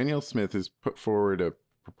 so Danielle Smith has put forward a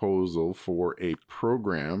proposal for a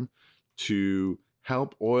program to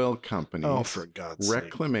help oil companies for God's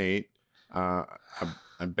reclamate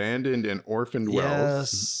abandoned and orphaned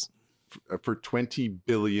wells for $20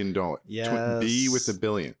 billion. Yes. B with a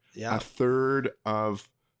billion. Yeah. A third of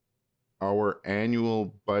our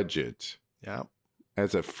annual budget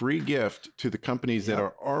as a free gift to the companies that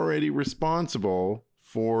are already responsible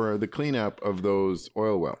for the cleanup of those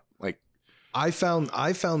oil wells. Like I found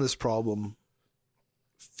this problem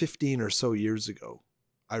 15 or so years ago.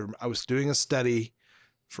 I was doing a study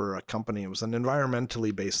for a company. It was an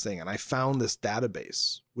environmentally based thing. And I found this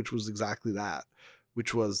database, which was exactly that,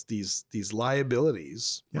 which was these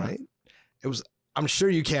liabilities, right? It was, I'm sure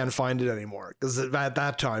you can't find it anymore because at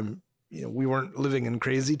that time, we weren't living in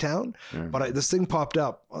crazy town, but this thing popped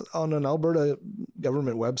up on an Alberta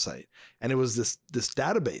government website, and it was this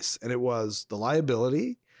database, and it was the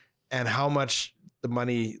liability and how much the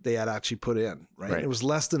money they had actually put in, right? It was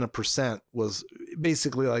less than 1% was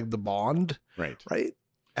basically like the bond, right?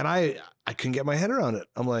 And I couldn't get my head around it.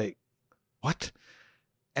 I'm like, what?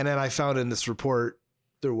 And then I found in this report,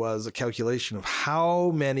 there was a calculation of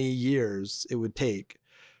how many years it would take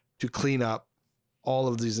to clean up all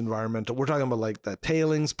of these environmental, we're talking about like the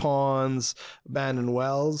tailings ponds, abandoned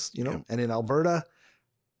wells, and in Alberta,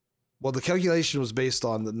 well, the calculation was based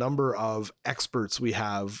on the number of experts we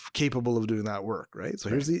have capable of doing that work, right? So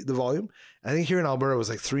here's the volume. I think here in Alberta it was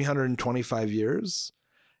like 325 years.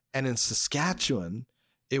 And in Saskatchewan,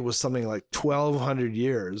 it was something like 1,200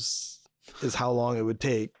 years is how long it would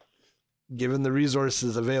take, given the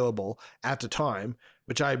resources available at the time,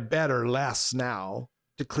 which I bet are less now,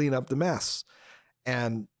 to clean up the mess.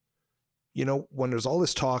 And, when there's all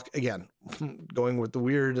this talk, again, going with the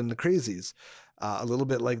weird and the crazies, a little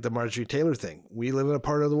bit like the Marjorie Taylor thing. We live in a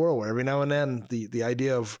part of the world where every now and then the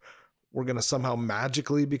idea of we're going to somehow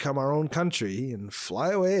magically become our own country and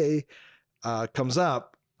fly away comes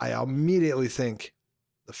up. I immediately think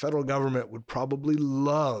the federal government would probably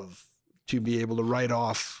love to be able to write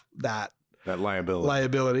off that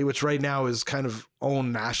liability, which right now is kind of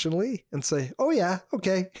owned nationally, and say, oh yeah,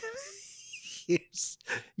 okay.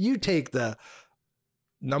 You take the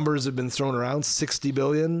numbers have been thrown around. 60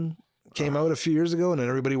 billion came out a few years ago, and then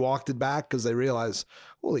everybody walked it back because they realized,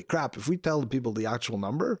 holy crap, if we tell the people the actual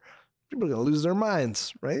number, people are going to lose their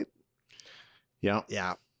minds, right? Yeah.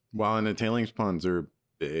 Yeah. Well, and the tailings ponds are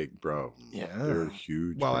big, bro. Yeah. They're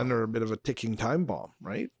huge. Well, bro. and they're a bit of a ticking time bomb,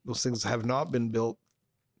 right? Those things have not been built.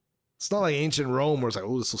 It's not like ancient Rome where it's like,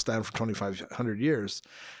 oh, this will stand for 2,500 years.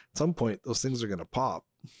 At some point, those things are going to pop.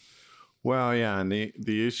 Well, yeah. And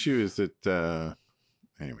the issue is that,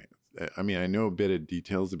 anyway, I mean, I know a bit of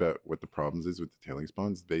details about what the problems is with the tailings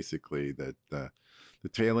ponds. Basically, that the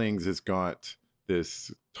tailings has got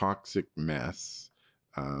this toxic mess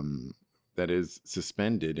that is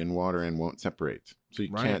suspended in water and won't separate. So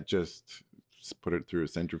you can't just put it through a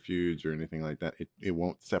centrifuge or anything like that. It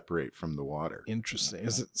won't separate from the water. Interesting.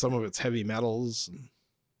 Is it some of it's heavy metals? And...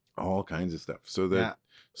 all kinds of stuff. So that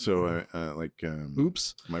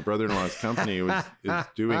oops, my brother-in-law's company is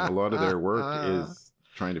doing a lot of their work is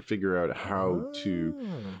trying to figure out how to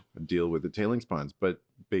deal with the tailings ponds. But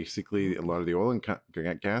basically, a lot of the oil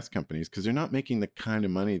and gas companies, because they're not making the kind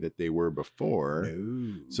of money that they were before,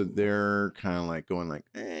 so they're kind of like going like,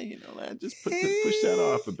 hey, just push that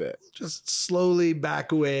off a bit. Just slowly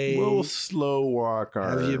back away. We'll slow walk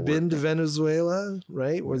our... Have you been to Venezuela,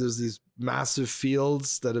 right? Where there's these massive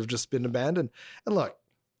fields that have just been abandoned. And look,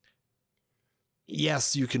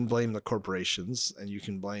 yes, you can blame the corporations and you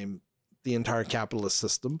can blame the entire capitalist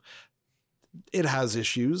system. It has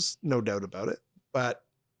issues, no doubt about it. But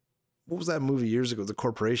what was that movie years ago, The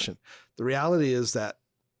Corporation? The reality is that,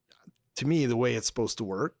 to me, the way it's supposed to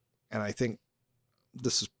work, and I think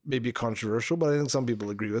this is maybe controversial, but I think some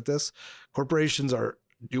people agree with this, corporations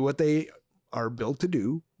do what they are built to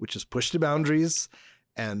do, which is push the boundaries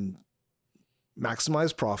and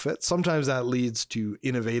maximize profit. Sometimes that leads to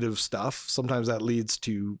innovative stuff. Sometimes that leads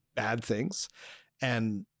to bad things.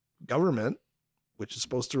 And government, which is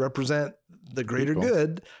supposed to represent the greater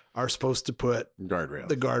good, are supposed to put the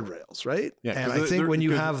guardrails, right? Yeah, and I think when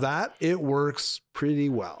you have that, it works pretty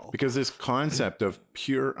well. Because this concept of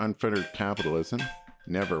pure unfettered capitalism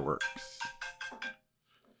never works.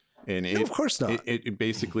 And no, of course not. It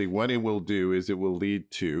basically, what it will do is it will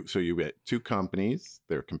lead to, so you get two companies,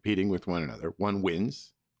 they're competing with one another. One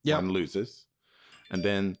wins, one loses. And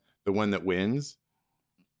then the one that wins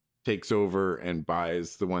takes over and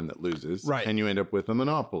buys the one that loses. Right. And you end up with a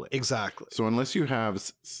monopoly. Exactly. So unless you have,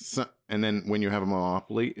 and then when you have a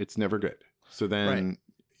monopoly, it's never good. So then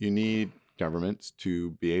you need governments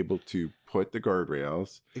to be able to put the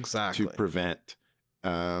guardrails to prevent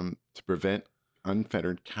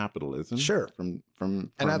unfettered capitalism. Sure. From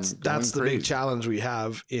and that's the big challenge we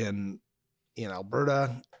have in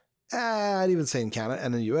Alberta. I'd even say in Canada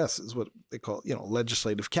and in the US is what they call,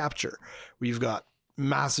 legislative capture, where you've got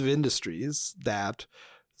massive industries that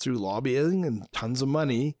through lobbying and tons of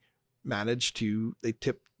money manage to, they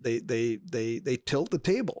tilt the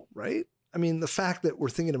table, right? I mean, the fact that we're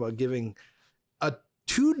thinking about giving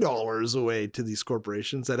 $2 away to these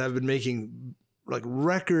corporations that have been making like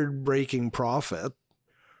record breaking profit,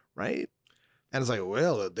 right? And it's like,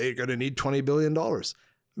 well, they're going to need $20 billion. I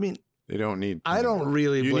mean, they don't need, I don't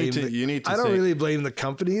really blame, really blame the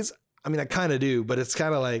companies. I mean, I kind of do, but it's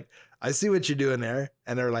kind of like, I see what you're doing there.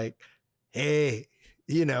 And they're like, hey,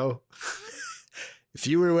 if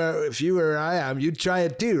you were where I am, you'd try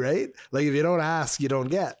it too, right? Like if you don't ask, you don't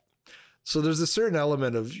get. So there's a certain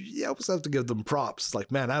element of, you almost have to give them props. It's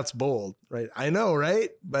like, man, that's bold, right? I know, right?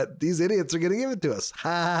 But these idiots are going to give it to us.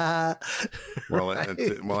 Ha! Well, right?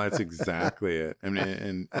 That's exactly it. I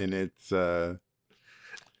mean, and it's, yeah.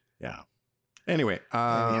 Anyway,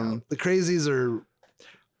 the crazies are,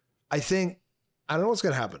 I don't know what's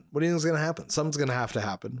going to happen. What do you think is going to happen? Something's going to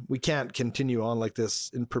happen. We can't continue on like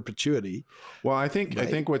this in perpetuity. Well, I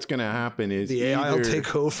think what's going to happen is the AI will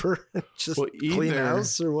take over, just clean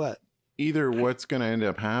house, or what? Either what's going to end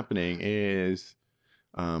up happening is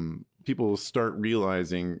people will start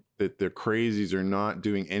realizing that the crazies are not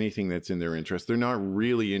doing anything that's in their interest. They're not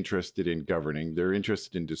really interested in governing. They're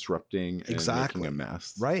interested in disrupting and making a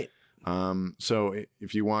mess. Right. So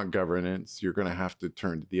if you want governance, you're going to have to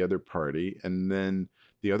turn to the other party, and then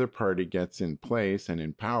the other party gets in place and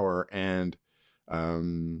in power, and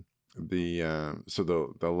so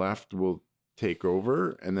the left will take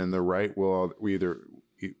over, and then the right will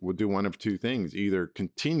do one of two things: either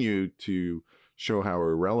continue to show how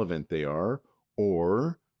irrelevant they are,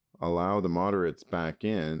 or allow the moderates back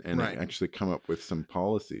in and actually come up with some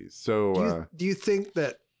policies. So do you think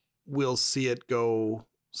that we'll see it go?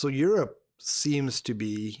 So Europe seems to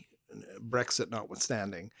be, Brexit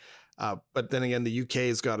notwithstanding, but then again, the UK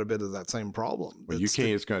has got a bit of that same problem. The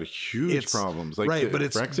UK has got huge problems. Like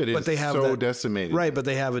Brexit is so decimated. Right, but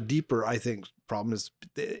they have a deeper, I think, problem.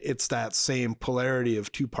 It's that same polarity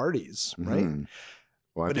of two parties, right? Mm-hmm.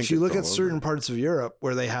 Well, but if you look at certain parts of Europe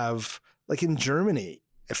where they have, like in Germany,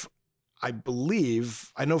 I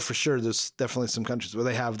know for sure there's definitely some countries where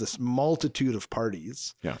they have this multitude of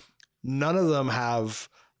parties. Yeah. None of them have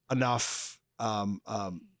enough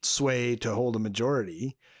sway to hold a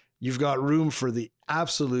majority. You've got room for the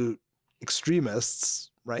absolute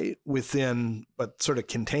extremists, right? Within, but sort of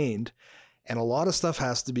contained. And a lot of stuff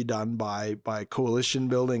has to be done by coalition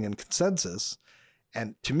building and consensus.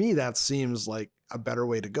 And to me, that seems like a better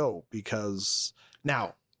way to go, because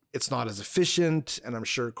now it's not as efficient. And I'm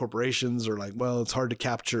sure corporations are like, well, it's hard to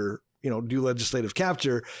capture, do legislative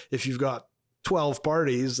capture if you've got 12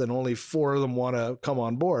 parties and only 4 of them want to come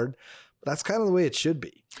on board. But that's kind of the way it should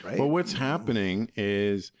be, right? Well, what's happening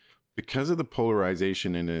is because of the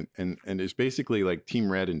polarization in it, and it's basically like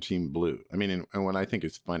team red and team blue. I mean, and what I think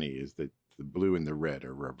is funny is that the blue and the red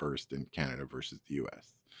are reversed in Canada versus the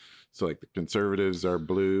US. So like the conservatives are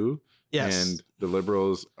blue, yes, and the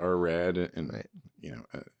liberals are red, and right.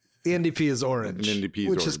 The NDP is orange,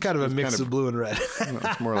 which is kind of a mix of blue and red.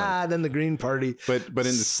 It's more like then the Green Party. But in the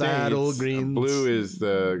sad old Greens. Blue is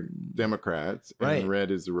the Democrats, and right.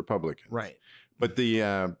 red is the Republicans. Right. But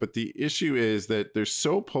the issue is that they're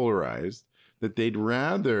so polarized that they'd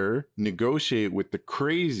rather negotiate with the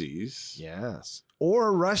crazies, yes,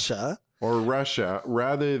 or Russia,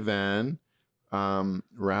 rather than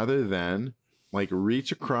like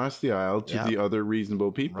reach across the aisle to the other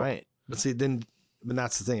reasonable people. Right. But see,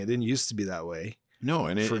 that's the thing. It didn't used to be that way. No,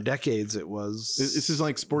 and for decades it was. This is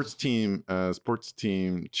like sports team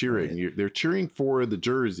cheering. Right. They're cheering for the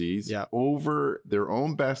jerseys over their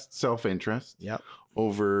own best self-interest,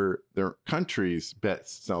 over their country's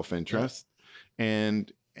best self-interest,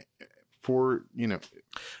 and for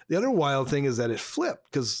The other wild thing is that it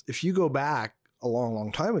flipped, because if you go back a long,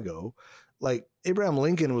 long time ago, like Abraham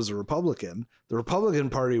Lincoln was a Republican. The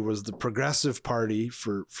Republican Party was the progressive party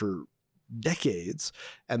for decades,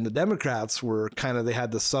 and the Democrats were they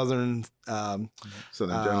had the Southern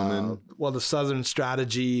gentleman. The Southern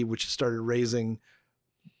strategy, which started raising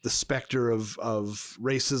the specter of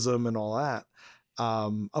racism and all that,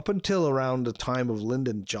 up until around the time of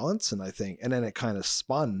Lyndon Johnson, I think. And then it kind of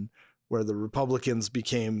spun, where the Republicans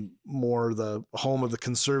became more the home of the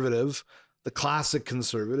conservative, the classic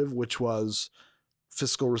conservative, which was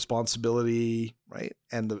fiscal responsibility, right?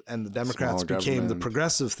 And the Democrats became the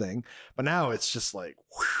progressive thing. But now it's just like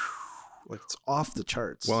it's off the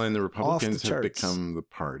charts. Well, and the Republicans have become the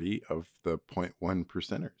party of the 0.1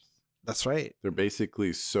 percenters. That's right. They're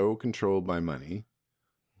basically so controlled by money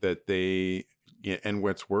that and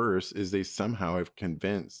what's worse is they somehow have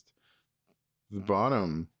convinced the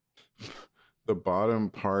bottom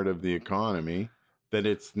part of the economy that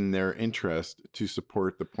it's in their interest to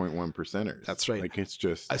support the 0.1 percenters. That's right. Like, it's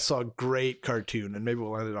just... I saw a great cartoon, and maybe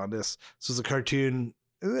we'll end it on this. This was a cartoon,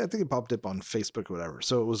 I think it popped up on Facebook or whatever.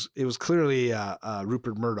 So it was clearly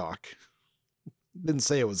Rupert Murdoch. Didn't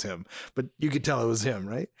say it was him, but you could tell it was him,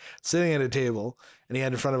 right? Sitting at a table, and he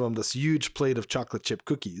had in front of him this huge plate of chocolate chip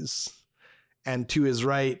cookies. And to his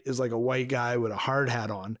right is like a white guy with a hard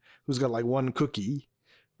hat on who's got like one cookie,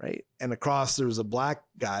 right? And across there was a black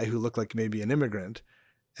guy who looked like maybe an immigrant.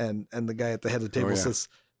 And the guy at the head of the table says,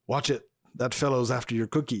 "Watch it. That fellow's after your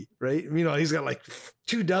cookie," right? He's got like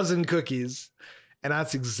 24 cookies. And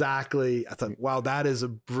that's exactly, I thought, wow, that is a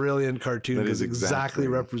brilliant cartoon, because exactly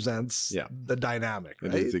represents the dynamic,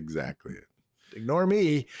 right? It is exactly it. Ignore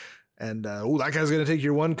me. And, that guy's going to take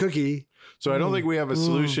your one cookie. So I don't think we have a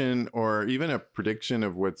solution or even a prediction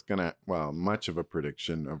of much of a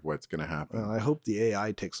prediction of what's going to happen. Well, I hope the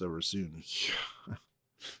AI takes over soon.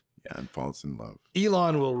 Yeah, and falls in love.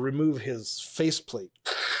 Elon will remove his faceplate.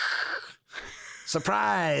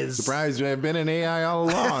 Surprise! Surprise! I've been an AI all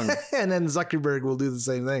along. And then Zuckerberg will do the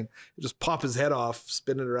same thing. He'll just pop his head off,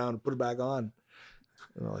 spin it around, and put it back on.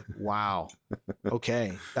 And we're like, wow.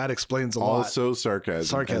 Okay, that explains a lot. Also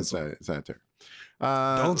sarcasm. Satire.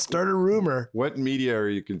 Don't start a rumor. What media are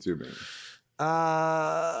you consuming?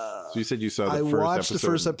 So you said you saw the first episode. I watched the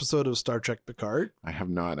first episode of Star Trek Picard. I have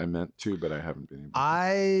not. I meant to, but I haven't been able to.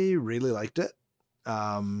 I really liked it.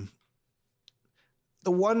 The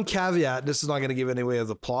one caveat, this is not going to give any away of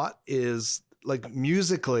the plot, is like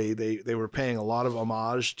musically, they were paying a lot of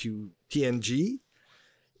homage to TNG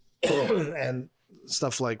and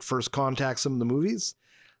stuff like First Contact, some of the movies.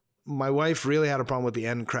 My wife really had a problem with the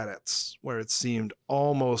end credits, where it seemed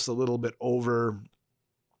almost a little bit overboard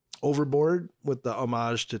with the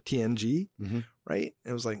homage to TNG, right?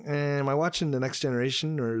 It was like, am I watching The Next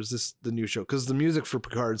Generation, or is this the new show? Because the music for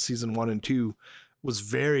Picard season 1 and 2 was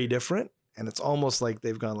very different. And it's almost like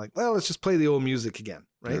they've gone like, well, let's just play the old music again,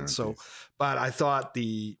 right? So, but I thought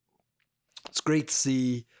the it's great to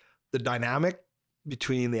see the dynamic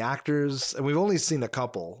between the actors, and we've only seen a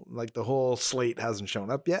couple. Like the whole slate hasn't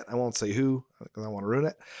shown up yet. I won't say who because I don't want to ruin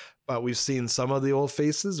it, but we've seen some of the old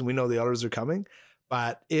faces, and we know the others are coming.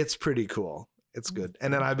 But it's pretty cool. It's good.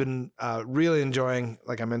 And then I've been really enjoying,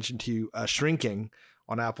 like I mentioned to you, Shrinking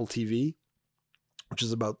on Apple TV, which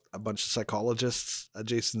is about a bunch of psychologists.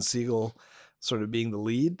 Jason Segel sort of being the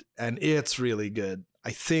lead, and it's really good.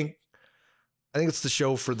 I think it's the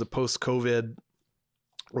show for the post-COVID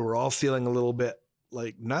where we're all feeling a little bit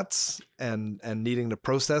like nuts and needing to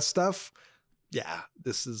process stuff. Yeah,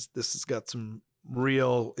 this has got some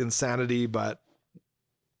real insanity, but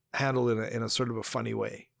handled in a sort of a funny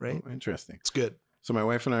way, right? Oh, interesting. It's good. So my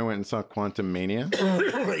wife and I went and saw Quantum Mania.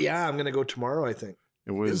 Yeah, I'm gonna go tomorrow, I think.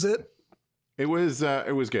 Is it? It was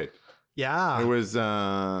good. Yeah. It was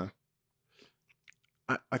I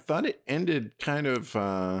thought it ended kind of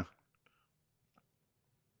I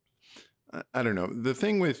don't know. The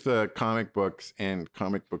thing with comic books and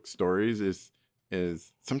comic book stories is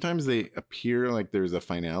sometimes they appear like there's a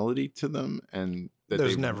finality to them, and that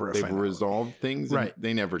There's never a they've finality. resolved things, Right. And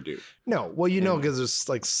they never do. No, well, because there's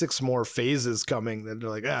like 6 more phases coming. That they're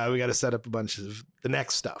like, we got to set up a bunch of the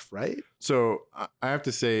next stuff, right? So I have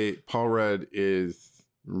to say, Paul Rudd is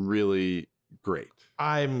really great.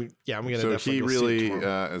 I'm gonna. So definitely he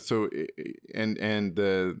go see it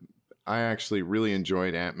tomorrow. I actually really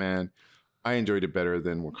enjoyed Ant-Man. I enjoyed it better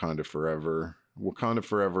than Wakanda Forever. Wakanda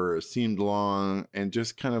Forever seemed long and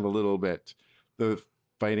just kind of a little bit. The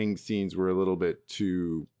fighting scenes were a little bit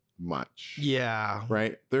too much. Yeah.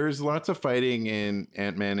 Right. There's lots of fighting in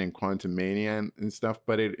Ant-Man and Quantumania and stuff,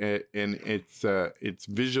 but it's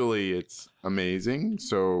visually it's amazing.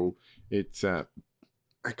 So it's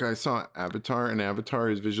like I saw Avatar, and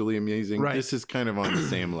Avatar is visually amazing. Right. This is kind of on the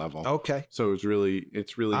same level. Okay. So it's really I'm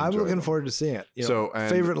enjoyable. looking forward to seeing it.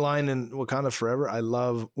 Favorite line in Wakanda Forever. I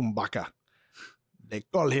love M'Baka. They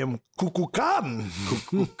call him Kukulkan.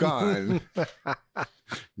 Kukulkan.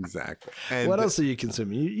 Exactly. And what else are you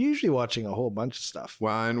consuming? You're usually watching a whole bunch of stuff.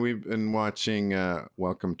 Well, and we've been watching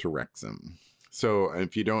Welcome to Wrexham. So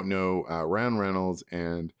if you don't know, Ryan Reynolds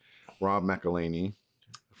and Rob McElhenney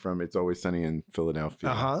from It's Always Sunny in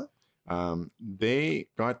Philadelphia. They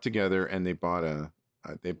got together and they bought a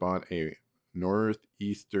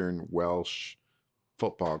northeastern Welsh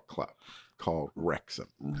football club called Wrexham.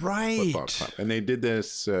 Right. Football club. And they did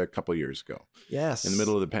this a couple years ago. Yes. In the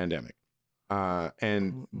middle of the pandemic.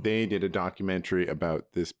 And they did a documentary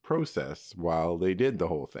about this process while they did the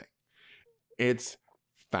whole thing. It's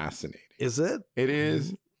fascinating. Is it? It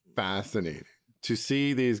is fascinating to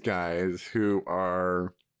see these guys who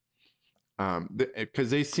are, because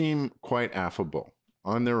they seem quite affable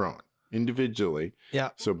on their own, individually. Yeah.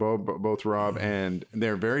 So both Rob and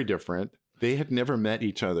they're very different. They had never met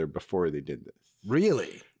each other before they did this.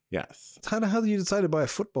 Really? Yes. How the hell did you decide to buy a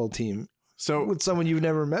football team with someone you've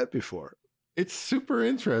never met before? It's super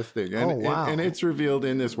interesting. And, wow. and it's revealed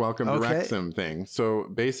in this Welcome to Wrexham thing. So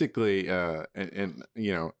basically, I'll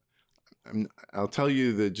tell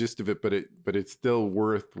you the gist of it, but it's still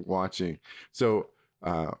worth watching. So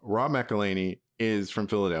Rob McElhenney is from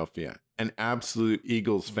Philadelphia, an absolute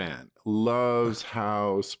Eagles fan, loves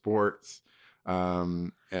how sports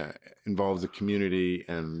involves a community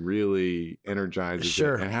and really energizes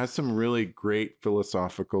it, and has some really great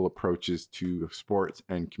philosophical approaches to sports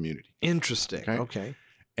and community. Interesting. Okay.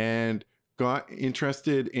 And got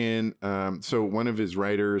interested in, so one of his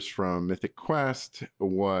writers from Mythic Quest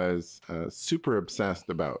was super obsessed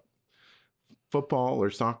about football or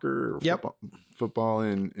soccer, or football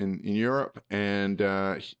in Europe. And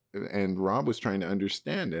Rob was trying to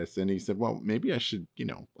understand this, and he said, well, maybe I should,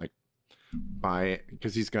 buy it,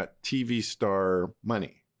 because he's got TV star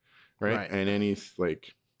money, right? And then he's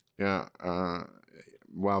like, but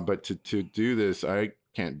to do this, I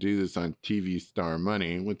can't do this on TV star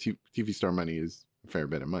money. Well, TV star money is a fair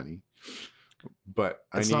bit of money, but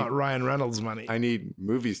it's not Ryan Reynolds money. I need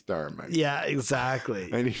movie star money. Yeah,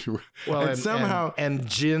 exactly. I need, and somehow and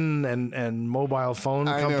gin and mobile phone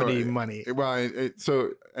company money. Well,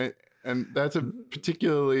 and that's a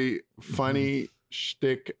particularly funny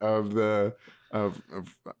shtick of I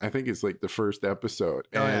think it's like the first episode,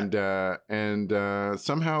 and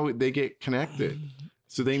somehow they get connected.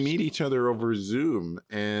 So they meet each other over Zoom,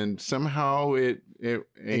 and somehow it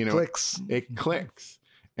clicks. It clicks,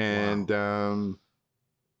 and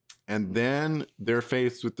then they're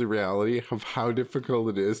faced with the reality of how difficult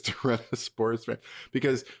it is to run a sports fan.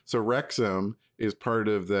 Because Wrexham is part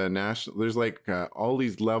of the national. There's like all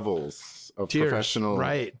these levels of tiers, professional,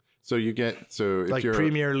 right? So you get if like you're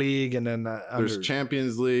Premier League, and then there's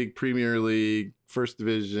Champions League, Premier League, First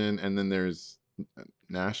Division, and then there's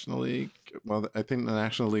National League. Well, I think the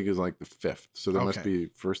National League is like the 5th, so there must be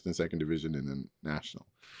First and Second Division and then National.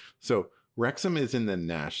 So Wrexham is in the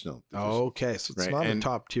National division. Okay, so it's not a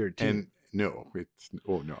top tier team. And no, it's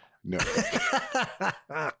no.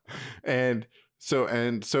 and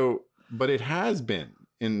so, but it has been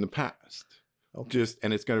in the past. Okay.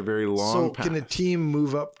 And it's got a very long past. So can a team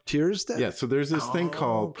move up tiers then? Yeah. So there's this thing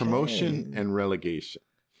called promotion and relegation.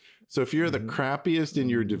 So if you're the crappiest in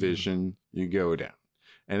your division, you go down.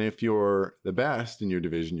 And if you're the best in your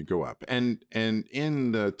division, you go up. And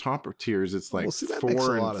in the top tiers, it's like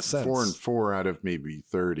 4 and 4 out of maybe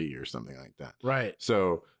 30 or something like that. Right.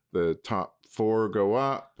 So the top 4 go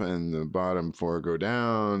up and the bottom 4 go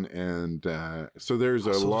down. And so there's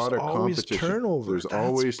a lot of competition. Turnover. There's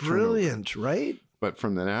always brilliant, turnover. Right? But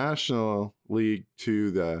from the National League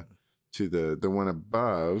to the one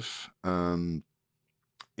above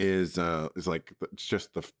is like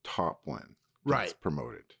just the top one. Right.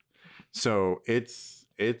 Promoted. So it's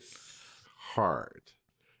hard.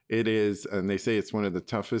 It is, and they say it's one of the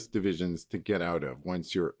toughest divisions to get out of.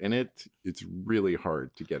 Once you're in it, it's really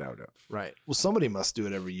hard to get out of. Right. Well, somebody must do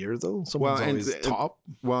it every year, though. Someone's always top.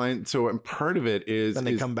 Well, and part of it is then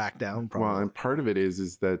they come back down. Probably. Well, and part of it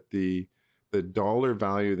is that the dollar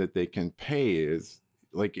value that they can pay is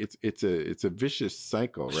like it's a vicious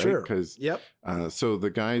cycle, right? Sure. Because so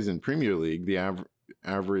the guys in Premier League, the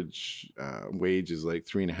average wage is like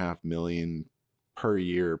 $3.5 million per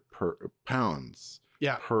year per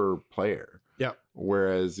player. Yeah.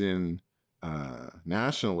 Whereas in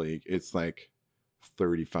National League, it's like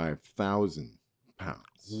 35,000 pounds.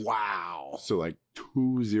 Wow. So like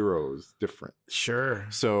 2 zeros different. Sure.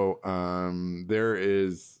 So there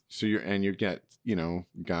is you get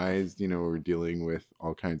guys who are dealing with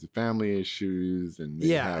all kinds of family issues and they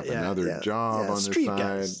have another job on the side.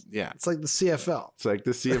 Guys. Yeah. It's like the CFL. It's like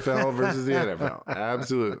the CFL versus the NFL.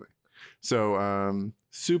 Absolutely. So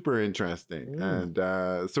super interesting. And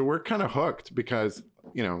so we're kind of hooked because,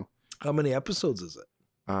 how many episodes is it?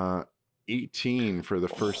 18 for the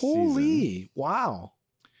first Holy season. Wow.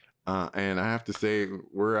 And I have to say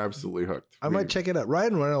we're absolutely hooked. I might check it out.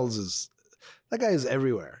 Ryan Reynolds that guy is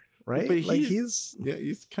everywhere. Right, but he's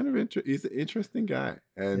kind of he's an interesting guy,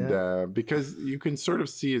 and because you can sort of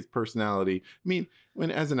see his personality. I mean,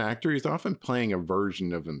 as an actor, he's often playing a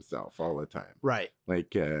version of himself all the time, right?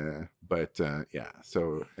 Like, So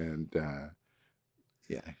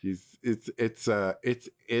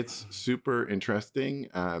it's super interesting.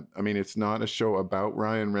 I mean, it's not a show about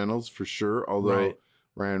Ryan Reynolds for sure, although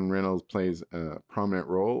Ryan Reynolds plays a prominent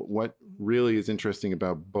role. What really is interesting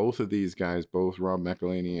about both of these guys, both Rob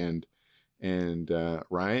McElhenney and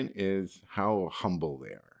Ryan, is how humble they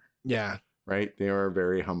are. Yeah. Right? They are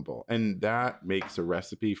very humble. And that makes a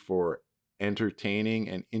recipe for entertaining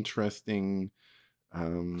and interesting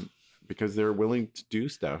because they're willing to do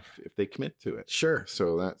stuff if they commit to it. Sure.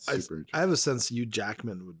 So that's super interesting. I have a sense Hugh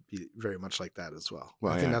Jackman would be very much like that as well.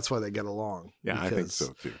 I think that's why they get along. Yeah, I think so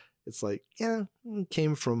too. It's like,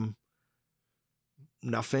 came from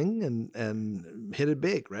nothing and hit it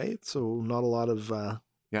big, right? So not a lot of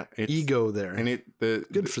ego there. And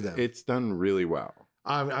good for them. It's done really well.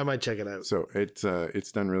 I might check it out. So it's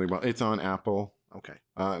done really well. It's on Apple. Okay.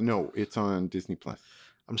 No, it's on Disney Plus.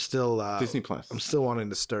 I'm still Disney Plus. I'm still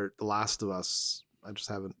wanting to start The Last of Us. I just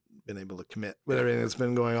haven't been able to commit with everything that's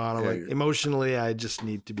been going on. I'm like, emotionally, I just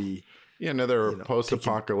need to be. Yeah, another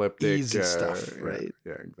post-apocalyptic easy stuff, right?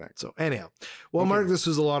 Yeah, exactly. So anyhow, well, Mark, this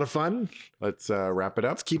was a lot of fun. Let's wrap it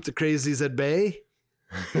up. Let's keep the crazies at bay.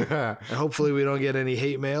 And hopefully we don't get any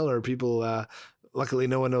hate mail or people. Luckily,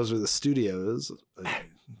 no one knows where the studio is,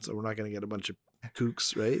 so we're not going to get a bunch of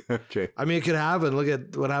kooks, right? Okay. I mean, it could happen. Look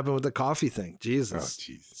at what happened with the coffee thing. Jesus.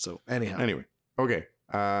 Oh, jeez. So anyhow. Anyway, okay.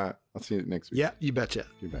 I'll see you next week. Yeah, you betcha.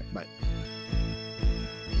 You bet. Bye.